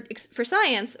then for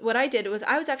science, what I did was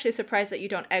I was actually surprised that you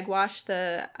don't egg wash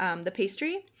the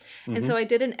pastry. And so I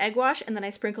did an egg wash, and then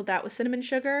I sprinkled that with cinnamon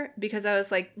sugar because I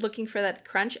was like looking for that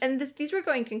crunch, and these were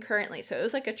going concurrently, so it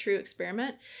was like a true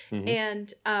experiment.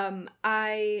 And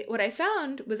what I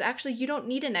found was actually you don't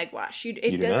need an egg wash.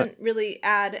 It doesn't really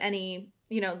add any,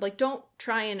 like don't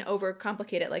try and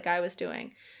overcomplicate it like I was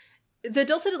doing. The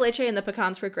dulce de leche and the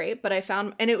pecans were great, but I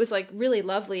found, and it was like really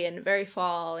lovely and very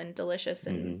fall and delicious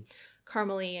and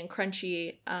caramely and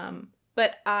crunchy.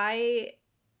 But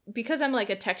because I'm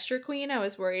like a texture queen, I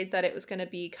was worried that it was going to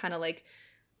be kind of like,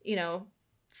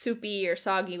 soupy or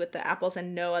soggy with the apples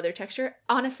and no other texture.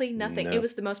 Honestly, nothing. No. It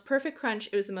was the most perfect crunch.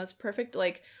 It was the most perfect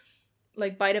like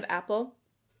bite of apple.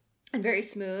 And very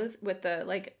smooth with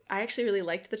I actually really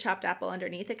liked the chopped apple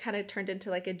underneath. It kind of turned into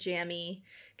like a jammy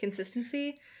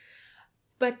consistency.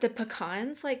 But the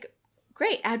pecans, like,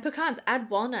 great. Add pecans, add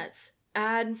walnuts,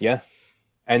 add... Yeah.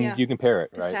 And you can pair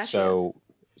it, right? Pistachios.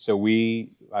 So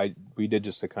we did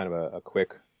just a kind of a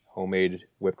quick homemade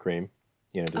whipped cream.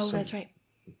 Just that's right.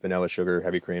 Vanilla, sugar,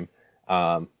 heavy cream.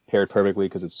 Paired perfectly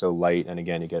because it's so light. And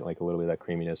again, you get like a little bit of that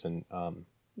creaminess and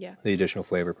the additional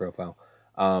flavor profile.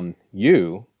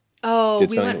 You... Oh, did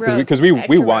we something, went rogue. Because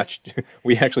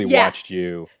we actually watched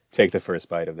you take the first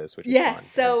bite of this, which was fun.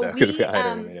 So I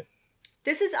had made it.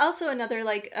 This is also another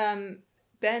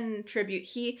Ben tribute.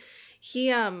 He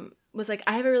was like,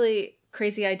 I have a really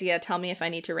crazy idea. Tell me if I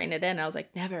need to rein it in. I was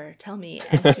like, never. Tell me.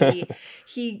 And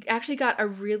he actually got a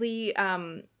really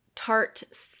tart,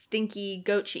 stinky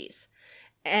goat cheese.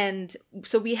 And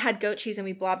so we had goat cheese and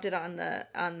we blobbed it on the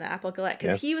apple galette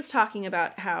because he was talking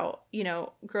about how,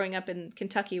 growing up in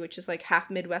Kentucky, which is like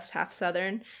half Midwest, half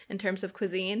Southern in terms of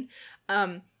cuisine,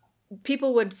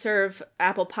 people would serve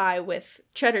apple pie with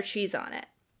cheddar cheese on it.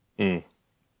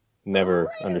 Never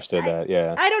understood that.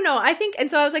 Yeah. I don't know. I think, and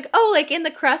so I was like, oh, like in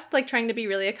the crust, like trying to be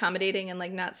really accommodating and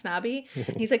like not snobby.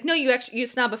 And he's like, no, you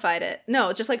snobified it.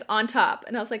 No, just like on top.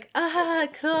 And I was like,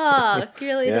 cool.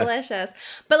 Really delicious.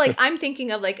 But like, I'm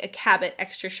thinking of like a Cabot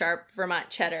extra sharp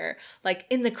Vermont cheddar, like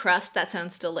in the crust. That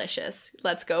sounds delicious.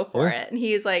 Let's go for it. And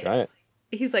he's like,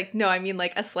 no, I mean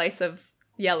like a slice of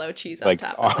yellow cheese on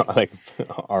top. Like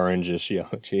orangish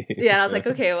yellow cheese. Yeah, and I was like,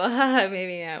 okay, well,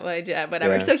 maybe not. Well, yeah,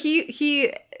 whatever. Yeah. So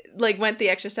he like went the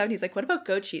extra step and he's like, what about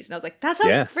goat cheese? And I was like, that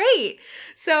sounds great.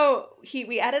 So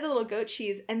we added a little goat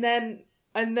cheese and then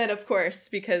of course,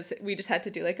 because we just had to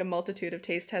do like a multitude of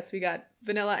taste tests, we got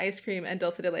vanilla ice cream and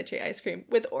dulce de leche ice cream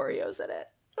with Oreos in it.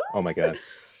 Oh my God.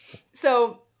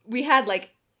 So we had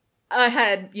I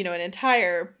had, an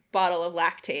entire bottle of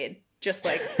Lactaid just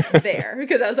like there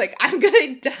because I was like, I'm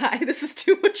gonna die. This is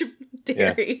too much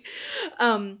dairy.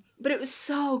 Yeah. But it was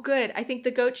so good. I think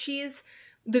the goat cheese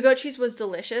was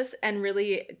delicious and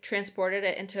really transported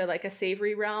it into like a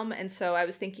savory realm. And so I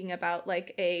was thinking about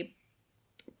like a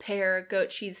pear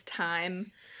goat cheese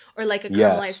thyme or like a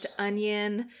Yes. caramelized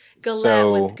onion galette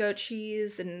So with goat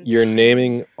cheese and you're thyme.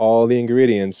 naming all the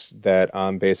ingredients that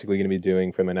I'm basically going to be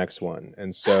doing for the next one.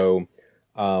 And so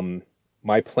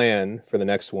my plan for the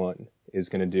next one is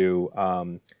going to do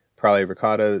probably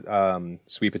ricotta,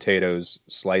 sweet potatoes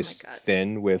sliced God.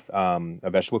 thin with a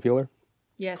vegetable peeler,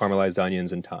 Yes. caramelized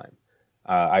onions, and thyme.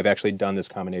 I've actually done this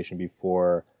combination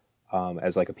before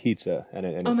as like a pizza, and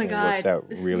it Oh my works God. out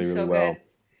This really, is really so well. good.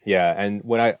 Yeah, and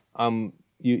when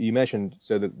you mentioned,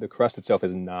 so the crust itself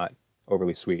is not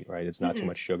overly sweet, right? It's not too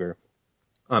much sugar.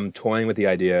 I'm toying with the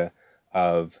idea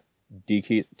of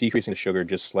decreasing the sugar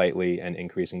just slightly and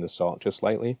increasing the salt just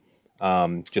slightly,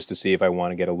 just to see if I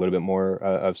want to get a little bit more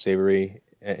of savory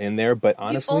in there. But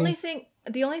honestly,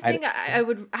 The only thing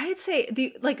I'd say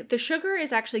the sugar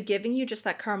is actually giving you just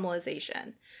that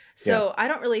caramelization. So I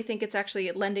don't really think it's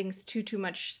actually lending too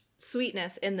much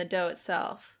sweetness in the dough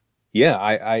itself. yeah,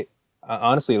 I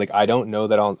honestly, like, I don't know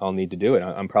that I'll need to do it.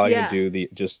 I'm probably Yeah. gonna do the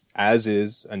just as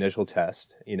is initial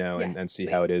test, Yeah, and see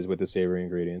sweet. how it is with the savory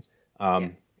ingredients, Yeah.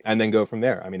 and then go from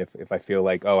there. I mean, if I feel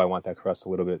like, oh, I want that crust a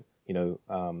little bit,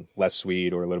 less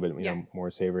sweet or a little bit,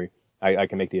 more savory, I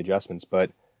can make the adjustments.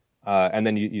 But and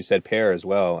then you said pear as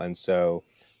well, and so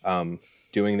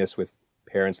doing this with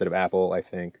pear instead of apple, I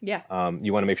think, Yeah.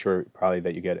 you want to make sure probably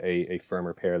that you get a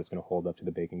firmer pear that's going to hold up to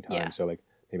the baking time. Yeah. So like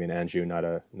maybe an Anjou, not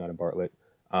a Bartlett.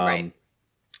 Right.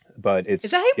 But it's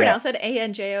Is that how you pronounce it?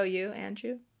 Anjou?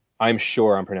 Anjou? I'm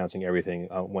sure I'm pronouncing everything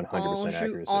 100%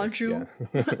 accuracy. Anjou.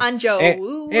 Yeah.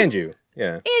 Anjou. Anjou.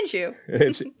 Yeah. Anjou.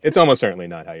 It's almost certainly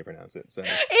not how you pronounce it. So.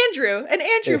 Andrew. An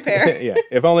Andrew pear. Yeah.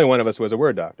 If only one of us was a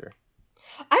word doctor.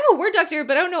 I'm a word doctor,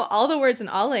 but I don't know all the words in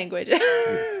all languages.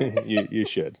 you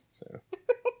should. So.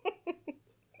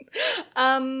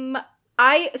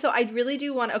 I really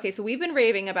do want. Okay, so we've been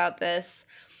raving about this.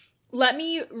 Let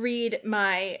me read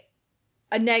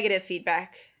a negative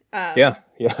feedback. Yeah,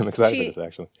 I'm excited for this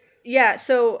actually. Yeah,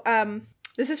 so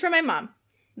this is from my mom.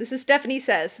 This is Stephanie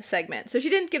Says segment. So she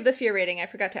didn't give the fear rating. I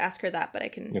forgot to ask her that, but I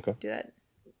can do that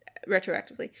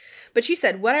retroactively. But she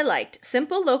said, what I liked,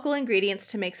 simple local ingredients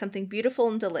to make something beautiful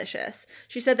and delicious.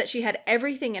 She said that she had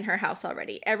everything in her house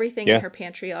already, everything in her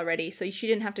pantry already, so she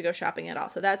didn't have to go shopping at all.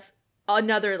 So that's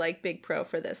another like big pro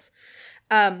for this.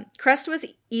 Crust was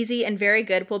easy and very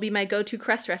good. Will be my go-to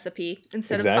crust recipe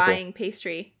instead of buying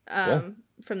pastry from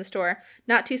the store.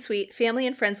 Not too sweet. Family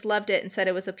and friends loved it and said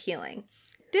it was appealing.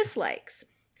 Dislikes.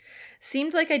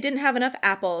 Seemed like I didn't have enough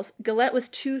apples. Galette was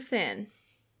too thin.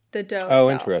 The dough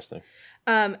itself. Interesting.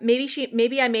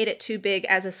 Maybe I made it too big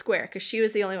as a square because she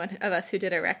was the only one of us who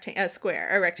did a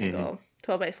rectangle,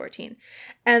 12 by 14.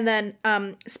 And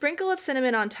then sprinkle of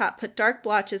cinnamon on top. Put dark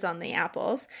blotches on the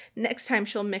apples. Next time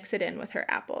she'll mix it in with her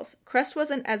apples. Crust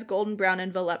wasn't as golden brown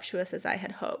and voluptuous as I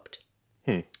had hoped.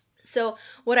 So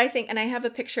what I think, and I have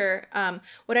a picture,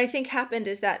 what I think happened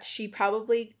is that she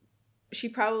probably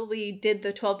did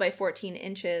the 12 by 14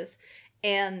 inches,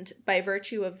 and by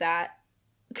virtue of that,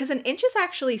 because an inch is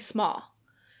actually small.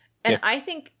 And I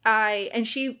think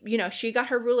she got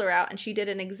her ruler out and she did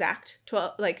an exact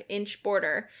 12 inch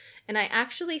border. And I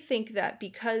actually think that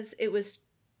because I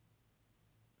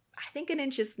think an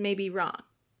inch is maybe wrong,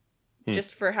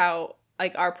 just for how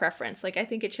our preference. I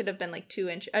think it should have been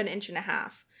an inch and a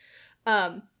half.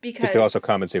 Because just to also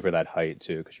compensate for that height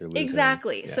too, because you're losing.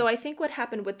 Exactly. Yeah. So I think what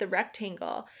happened with the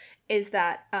rectangle is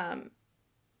that,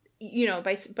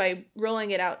 by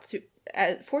rolling it out to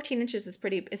 14 inches is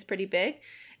pretty big,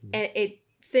 and it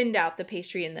thinned out the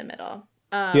pastry in the middle.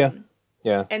 Yeah.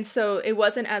 And so it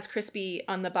wasn't as crispy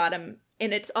on the bottom,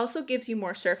 and it also gives you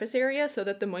more surface area so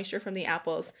that the moisture from the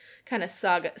apples kind of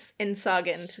sagified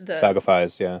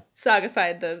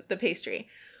the pastry.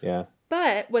 Yeah.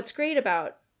 But what's great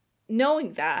about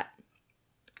knowing that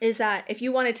is that if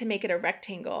you wanted to make it a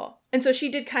rectangle, and so she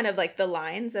did kind of the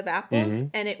lines of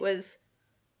apples,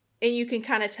 and you can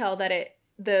kind of tell that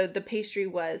the pastry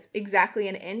was exactly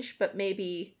an inch, but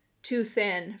maybe too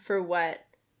thin for what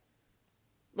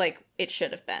it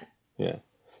should have been. Yeah.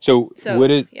 So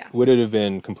would it have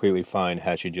been completely fine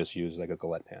had she just used a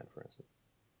galette pan, for instance?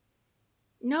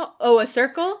 No. Oh, a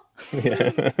circle?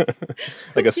 Yeah.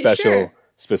 A special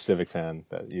specific pan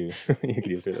that you could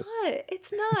use for this.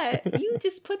 It's not. You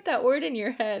just put that word in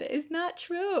your head. It's not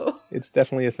true. It's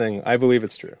definitely a thing. I believe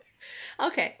it's true.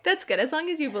 Okay, that's good. As long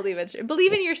as you believe it's true.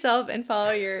 Believe in yourself and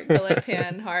follow your galette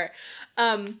pan heart.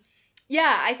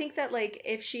 I think that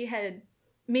if she had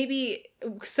maybe,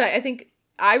 so I think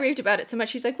I raved about it so much.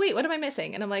 She's like, wait, what am I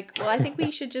missing? And I'm like, well, I think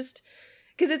we should just,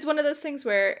 because it's one of those things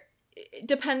where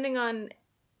depending on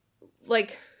I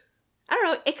don't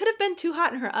know, it could have been too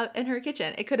hot in her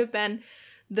kitchen. It could have been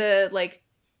the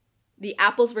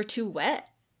apples were too wet.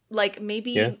 like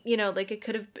maybe, Yeah. like it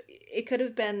could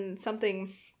have been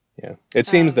something. Yeah. It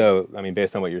seems though, I mean,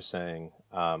 based on what you're saying,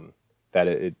 that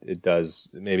it does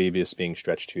maybe just being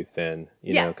stretched too thin,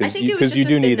 Yeah, I because think it was just you the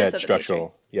do need thinness that of the pastry.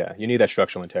 structural, you need that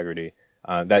structural integrity.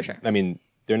 That sure. I mean,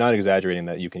 they're not exaggerating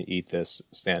that you can eat this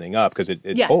standing up because it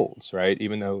Yeah. holds, right?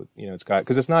 Even though it's got,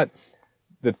 because it's not,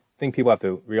 the thing people have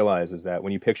to realize is that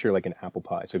when you picture like an apple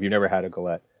pie, so if you've never had a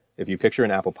galette, if you picture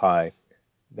an apple pie,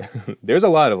 there's a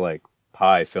lot of like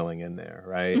pie filling in there,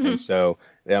 right? Mm-hmm. And so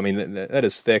I mean that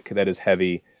is thick, that is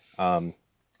heavy, and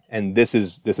this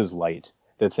is light.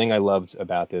 The thing I loved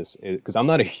about this is because I'm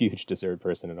not a huge dessert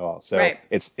person at all, so Right.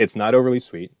 it's not overly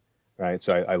sweet, right?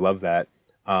 So I love that,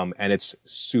 and it's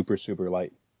super super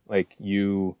light. Like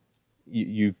you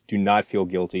do not feel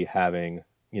guilty having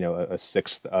a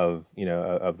sixth of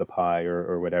of the pie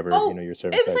or whatever your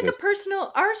serving It was size like is. a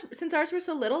personal since ours were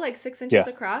so little, like 6 inches Yeah.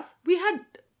 across. We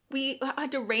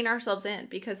had to rein ourselves in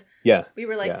because Yeah, we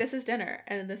were like, yeah. this is dinner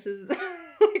and this is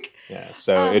like. Yeah,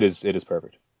 so it is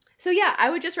perfect. So yeah, I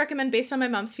would just recommend, based on my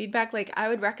mom's feedback, like I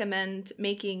would recommend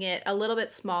making it a little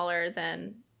bit smaller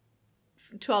than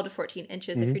 12 to 14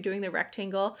 inches if you're doing the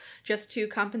rectangle, just to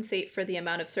compensate for the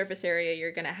amount of surface area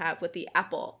you're going to have with the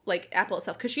apple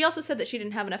itself. Because she also said that she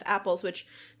didn't have enough apples, which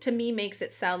to me makes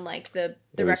it sound like the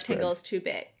rectangle is too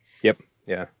big. Yep.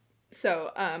 Yeah.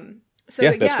 So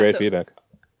That's great feedback.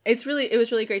 It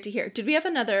was really great to hear. Did we have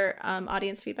another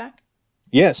audience feedback?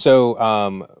 Yeah. So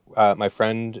my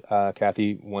friend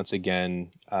Kathy once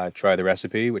again tried the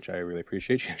recipe, which I really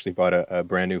appreciate. She actually bought a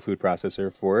brand new food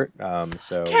processor for it.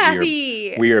 So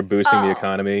Kathy! we are boosting the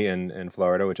economy in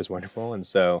Florida, which is wonderful. And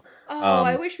so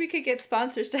I wish we could get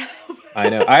sponsors to help. I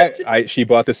know. She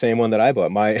bought the same one that I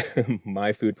bought.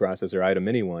 My food processor, I had a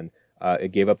mini one.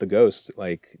 It gave up the ghost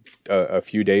like a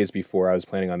few days before I was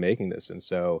planning on making this, and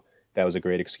so that was a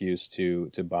great excuse to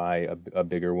buy a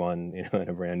bigger one, and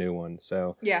a brand new one.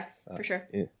 So Yeah, for sure.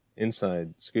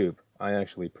 Inside scoop: I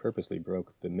actually purposely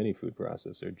broke the mini food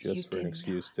processor just for an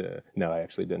excuse to. No, I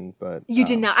actually didn't. But you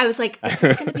did not. I was like, is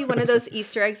this going to be one of those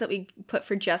Easter eggs that we put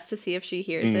for Jess to see if she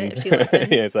hears it, if she listens?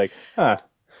 Yeah, it's like,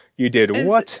 you did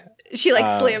what? She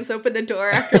like slams open the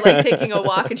door after like taking a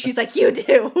walk, and she's like, "You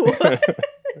do."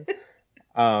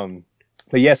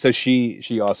 But yeah, so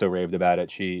she also raved about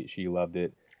it. She loved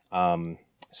it.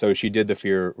 So she did the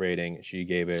fear rating. She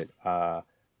gave it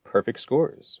perfect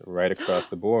scores right across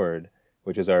the board,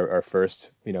 which is our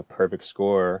first perfect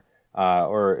score.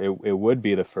 Or it would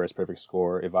be the first perfect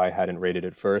score if I hadn't rated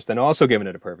it first and also given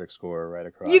it a perfect score right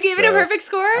across. You gave it a perfect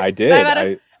score? I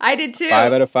did. I did too.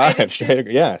 5 out of 5 straight.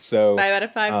 Yeah. So 5 out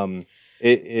of 5.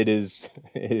 It is.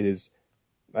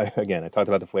 Again, I talked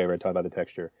about the flavor. I talked about the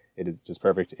texture. It is just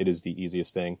perfect. It is the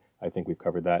easiest thing. I think we've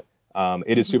covered that.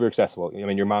 It is super accessible. I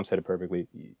mean, your mom said it perfectly.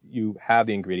 You have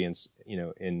the ingredients,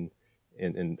 in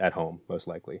at home, most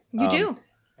likely. You do.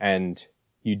 And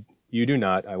you do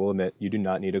not. I will admit, you do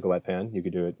not need a galette pan. You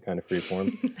could do it kind of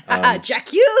freeform. Jack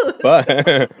Hughes.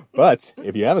 But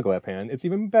if you have a galette pan, it's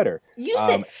even better. Use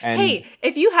it. Hey,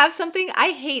 if you have something, I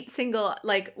hate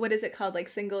what is it called? Like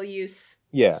single use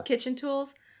kitchen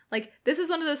tools. Like, this is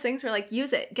one of those things where, like,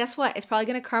 use it. Guess what? It's probably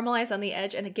going to caramelize on the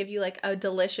edge and give you, like, a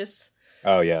delicious...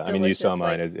 Oh, yeah. I mean, you saw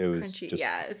mine. Like, it was crunchy. Just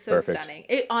yeah, it was so perfect. Stunning.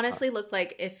 It honestly looked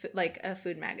like a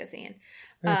food magazine.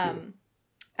 And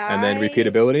then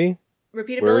repeatability?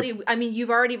 I mean, you've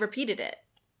already repeated it.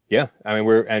 Yeah. I mean,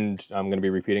 I'm going to be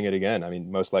repeating it again. I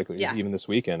mean, most likely, even this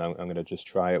weekend, I'm going to just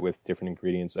try it with different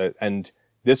ingredients. And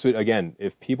this would, again,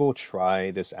 if people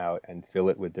try this out and fill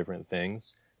it with different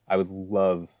things, I would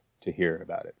love to hear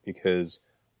about it, because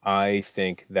I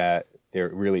think that there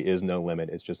really is no limit.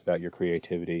 It's just about your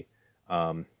creativity.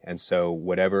 And so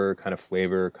whatever kind of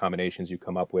flavor combinations you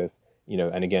come up with,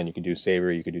 and again, you could do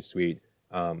savory, you could do sweet.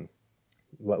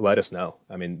 Let us know.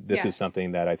 I mean, this is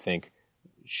something that I think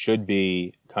should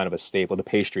be kind of a staple. The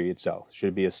pastry itself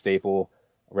should be a staple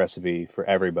recipe for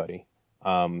everybody.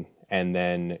 And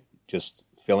then just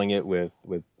filling it with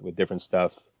different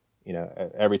stuff,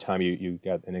 every time you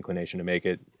get an inclination to make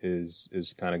it is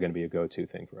kind of going to be a go-to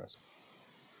thing for us.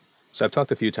 So I've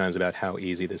talked a few times about how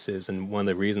easy this is, and one of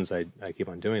the reasons I keep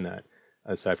on doing that,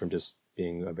 aside from just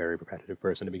being a very repetitive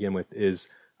person to begin with, is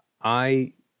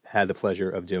I had the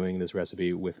pleasure of doing this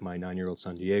recipe with my 9-year-old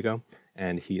son, Diego,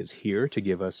 and he is here to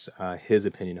give us his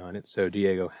opinion on it. So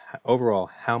Diego, overall,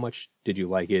 how much did you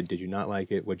like it? Did you not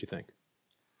like it? What'd you think?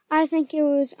 I think it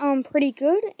was pretty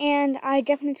good, and I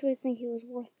definitely think it was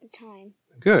worth the time.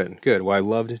 Good. Well, I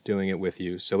loved doing it with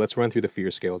you. So let's run through the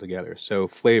fear scale together. So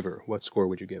flavor, what score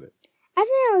would you give it? I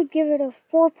think I would give it a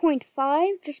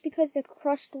 4.5, just because the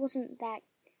crust wasn't that,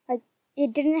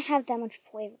 it didn't have that much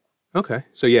flavor. Okay.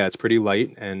 So yeah, it's pretty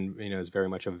light and, it's very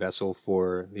much a vessel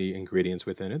for the ingredients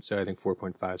within it. So I think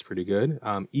 4.5 is pretty good.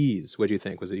 Ease. What do you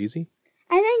think? Was it easy?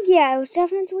 I think, yeah, it was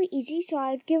definitely easy, so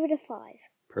I'd give it a 5.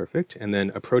 Perfect. And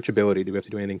then approachability. Do we have to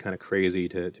do anything kind of crazy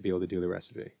to be able to do the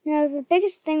recipe? No, the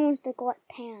biggest thing was the glut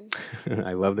pan.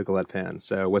 I love the galette pan.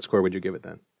 So what score would you give it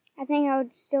then? I think I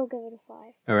would still give it a 5.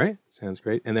 All right. Sounds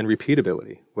great. And then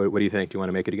repeatability. What do you think? Do you want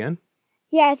to make it again?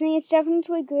 Yeah, I think it's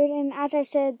definitely good, and as I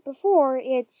said before,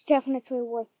 it's definitely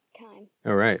worth the time.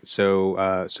 All right.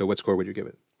 So what score would you give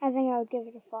it? I think I would give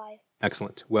it a 5.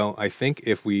 Excellent. Well, I think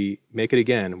if we make it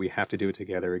again, we have to do it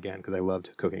together again because I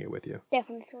loved cooking it with you.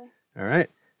 Definitely. All right.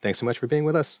 Thanks so much for being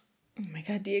with us. Oh my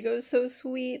god, Diego is so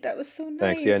sweet. That was so nice.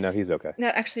 Thanks. Yeah, no, he's okay.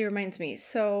 That actually reminds me.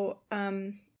 So,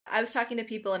 I was talking to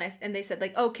people and they said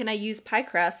like, "Oh, can I use pie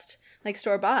crust like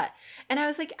store bought?" And I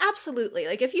was like, "Absolutely."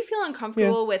 Like if you feel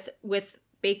uncomfortable with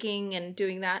baking and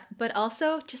doing that, but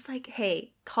also just like,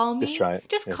 "Hey, call me." Just try it.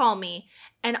 Just call me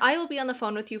and I will be on the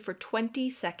phone with you for 20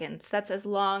 seconds. That's as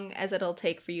long as it'll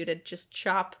take for you to just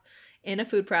chop in a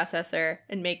food processor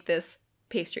and make this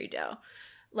pastry dough.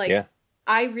 Like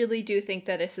I really do think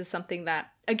that this is something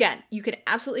that, again, you can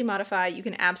absolutely modify. You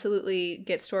can absolutely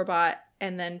get store-bought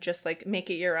and then just, like,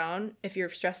 make it your own if you're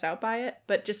stressed out by it.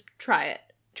 But just try it.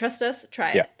 Trust us,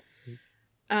 try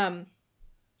it.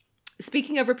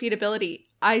 Speaking of repeatability,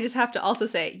 I just have to also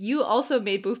say, you also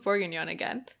made Boeuf Bourguignon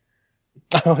again.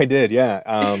 Oh, I did, yeah.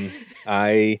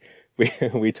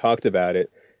 We talked about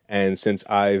it. And since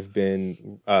I've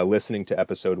been listening to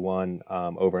episode 1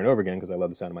 over and over again, because I love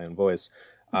the sound of my own voice,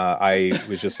 I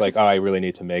was just like, oh, I really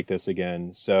need to make this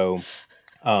again. So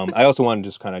I also want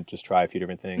to just try a few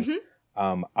different things.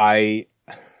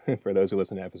 For those who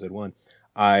listen to episode 1,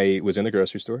 I was in the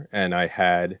grocery store and I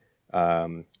had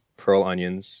pearl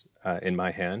onions in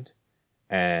my hand,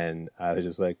 and I was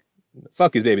just like,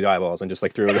 fuck these baby eyeballs, and just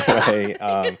like threw it away.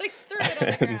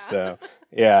 And so,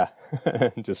 yeah,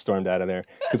 just stormed out of there.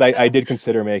 Because I did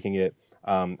consider making it.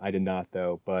 I did not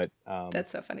though, but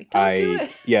that's so funny. Don't do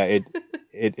it. Yeah,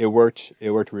 it worked.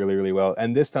 It worked really, really well.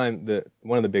 And this time,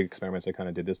 one of the big experiments I kind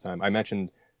of did this time, I mentioned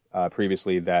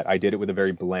previously that I did it with a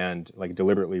very bland, like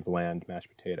deliberately bland mashed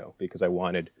potato because I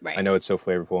wanted. Right. I know it's so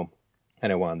flavorful,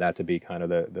 and I wanted that to be kind of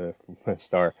the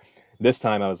star. This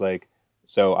time, I was like,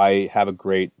 so I have a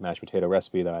great mashed potato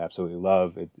recipe that I absolutely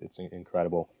love. It's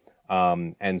incredible.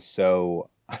 And so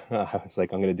I was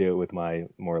like, I'm going to do it with my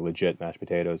more legit mashed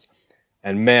potatoes.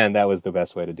 And man, that was the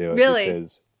best way to do it. Really?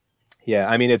 Because, yeah,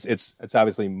 I mean, it's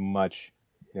obviously much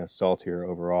saltier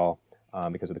overall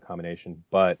because of the combination,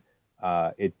 but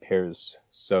it pairs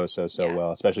so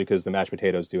well, especially because the mashed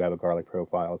potatoes do have a garlic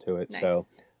profile to it. Nice. So,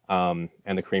 and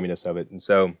the creaminess of it. And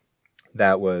so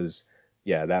that was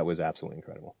absolutely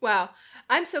incredible. Wow.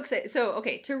 I'm so excited. So,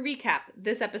 okay, to recap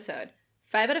this episode,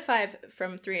 5 out of 5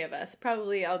 from 3 of us.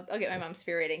 Probably I'll get my mom's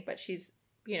fear rating, but she's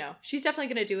definitely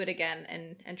going to do it again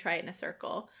and try it in a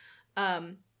circle.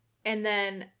 And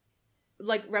then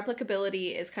like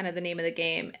replicability is kind of the name of the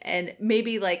game. And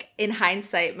maybe like in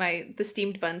hindsight, the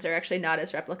steamed buns are actually not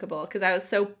as replicable because I was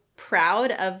so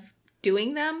proud of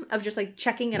doing them, of just like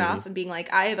checking it off and being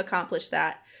like, I have accomplished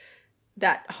that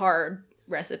hard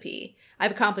recipe.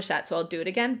 I've accomplished that, so I'll do it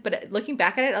again. But looking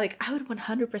back at it, like I would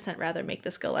 100% rather make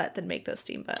this galette than make those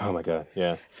steamed buns. Oh my god,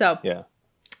 yeah. So yeah,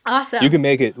 awesome. You can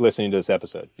make it listening to this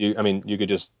episode. You could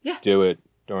just do it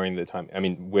during the time. I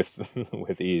mean,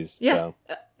 with ease. Yeah, so.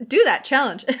 Do that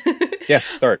challenge. Yeah,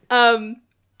 start.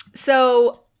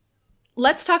 So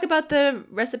let's talk about the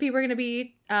recipe we're going to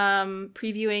be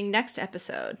previewing next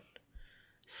episode.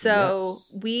 So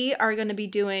we are going to be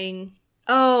doing.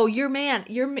 Oh, your man,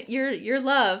 your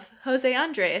love, Jose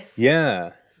Andres.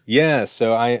 Yeah.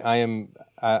 So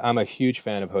I'm a huge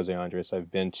fan of Jose Andres.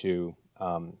 I've been to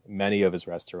many of his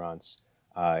restaurants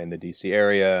in the DC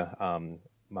area.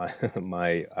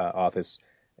 My office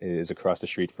is across the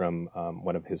street from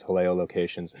one of his Jaleo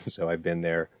locations, so I've been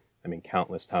there. I mean,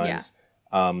 countless times.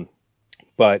 Yeah.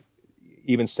 But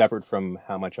even separate from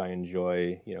how much I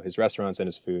enjoy, his restaurants and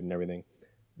his food and everything.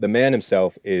 The man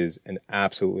himself is an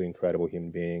absolutely incredible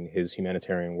human being. His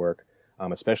humanitarian work,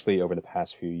 especially over the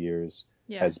past few years,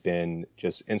 has been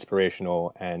just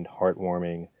inspirational and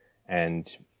heartwarming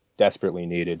and desperately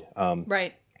needed.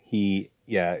 Right.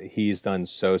 He's done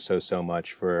so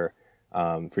much for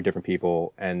different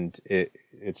people, and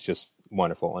it's just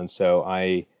wonderful. And so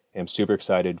I am super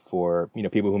excited for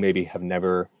people who maybe have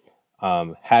never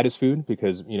had his food,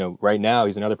 because right now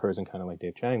he's another person kind of like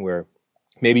Dave Chang, where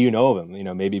maybe of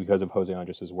him, maybe because of Jose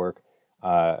Andres' work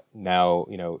now,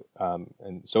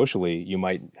 and socially you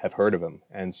might have heard of him.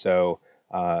 And so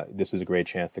this is a great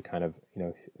chance to kind of,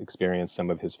 experience some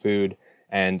of his food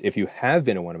And if you have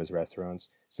been in one of his restaurants,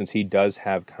 since he does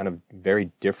have kind of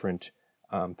very different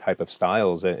type of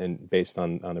styles and based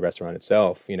on the restaurant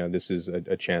itself, this is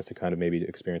a chance to kind of maybe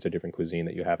experience a different cuisine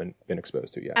that you haven't been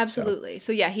exposed to yet. Absolutely.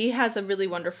 So yeah, he has a really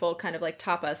wonderful kind of like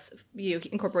tapas. He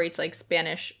incorporates like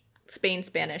Spain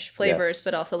Spanish flavors, Yes.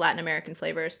 but also Latin American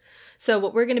flavors. So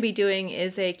what we're going to be doing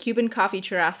is a Cuban coffee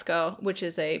churrasco, which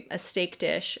is a steak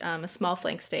dish, a small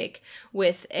flank steak,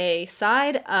 with a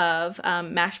side of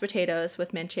mashed potatoes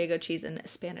with manchego cheese and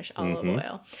Spanish olive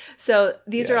oil. So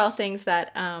these are all Yes. things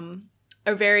that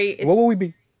are very... What will we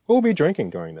be drinking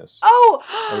during this? Oh,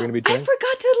 Are we gonna be I drinking?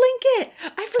 forgot to link it.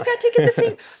 I forgot to get the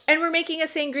same... And we're making a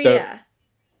sangria.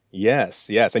 Yes,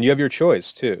 and you have your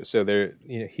choice too. So there,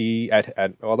 he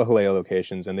at all the Jaleo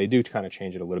locations, and they do kind of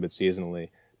change it a little bit seasonally.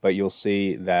 But you'll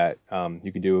see that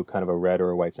you could do kind of a red or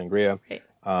a white sangria.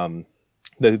 Right.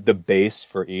 The base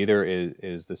for either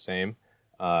is the same,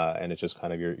 and it's just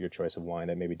kind of your choice of wine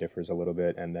that maybe differs a little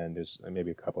bit, and then there's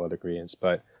maybe a couple other ingredients.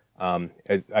 But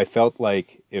I felt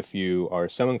like if you are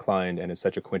so inclined, and it's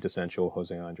such a quintessential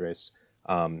Jose Andres.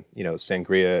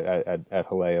 Sangria at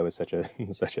Jaleo is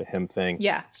such a him thing.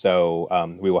 Yeah. So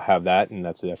we will have that, and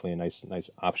that's definitely a nice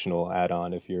optional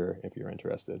add-on if you're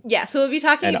interested. Yeah, so we'll be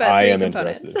talking And about I three am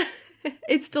components. interested.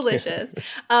 It's delicious.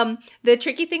 The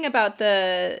tricky thing about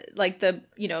the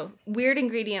weird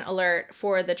ingredient alert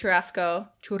for the churrasco,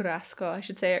 I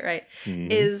should say it right,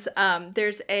 is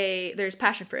there's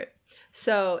passion fruit.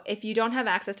 So if you don't have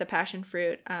access to passion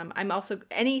fruit, I'm also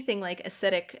anything like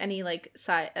acidic, any like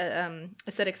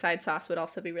acidic side sauce would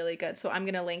also be really good. So I'm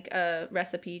gonna link a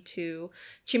recipe to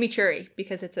chimichurri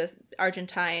because it's a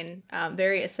Argentine,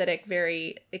 very acidic,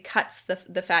 it cuts the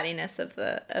fattiness of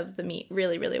the meat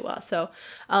really really well. So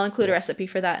I'll include a recipe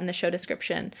for that in the show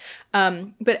description.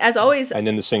 But as always, And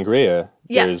in the sangria,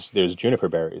 Yeah. there's juniper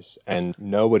berries, and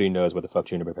nobody knows what the fuck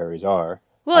juniper berries are.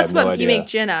 well, I it's have no what you idea. make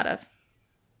gin out of.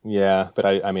 Yeah, but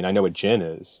I mean, I know what gin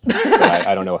is, but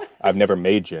I don't know. I've never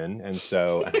made gin, and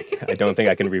so I don't think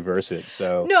I can reverse it.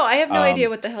 So No, I have no idea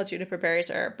what the hell juniper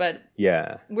berries are, but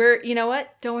yeah, you know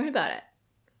what? Don't worry about it.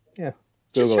 yeah.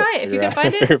 Just Google try it. If figure you can out-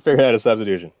 find it. figure out a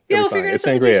substitution. Yeah, It'll we'll be figure fine. out a It's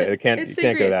sangria. substitution. You It's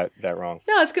can't go sangria. that wrong.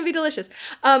 No, it's gonna be delicious.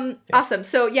 Awesome.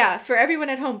 So yeah, for everyone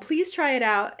at home, please try it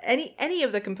out. Any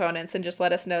of the components, and just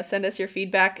let us know. Send us your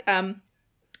feedback.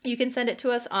 You can send it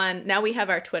to us on. Now we have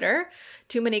our Twitter,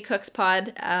 Too Many Cooks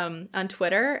Pod, on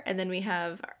Twitter, and then we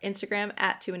have our Instagram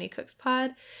at Too Many Cooks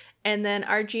Pod, and then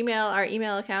our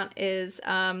email account is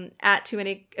at too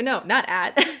many. No, not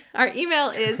at. Our email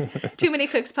is Too Many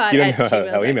Cooks Pod. You don't at know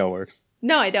gmail. how email works.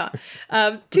 No, I don't.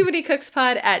 Too Many Cooks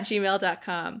Pod at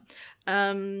gmail.com.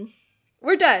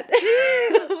 We're done.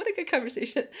 What a good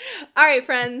conversation. All right,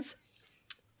 friends.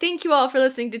 Thank you all for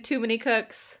listening to Too Many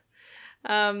Cooks.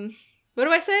 What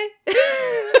do I say?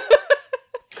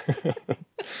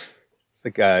 It's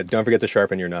like don't forget to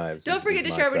sharpen your knives. Don't is forget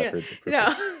to my sharpen your... No.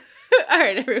 All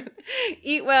right, everyone.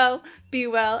 Eat well, be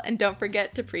well, and don't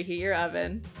forget to preheat your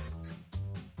oven.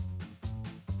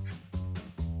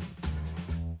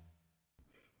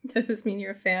 Does this mean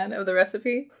you're a fan of the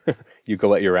recipe? You can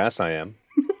let your ass. I am.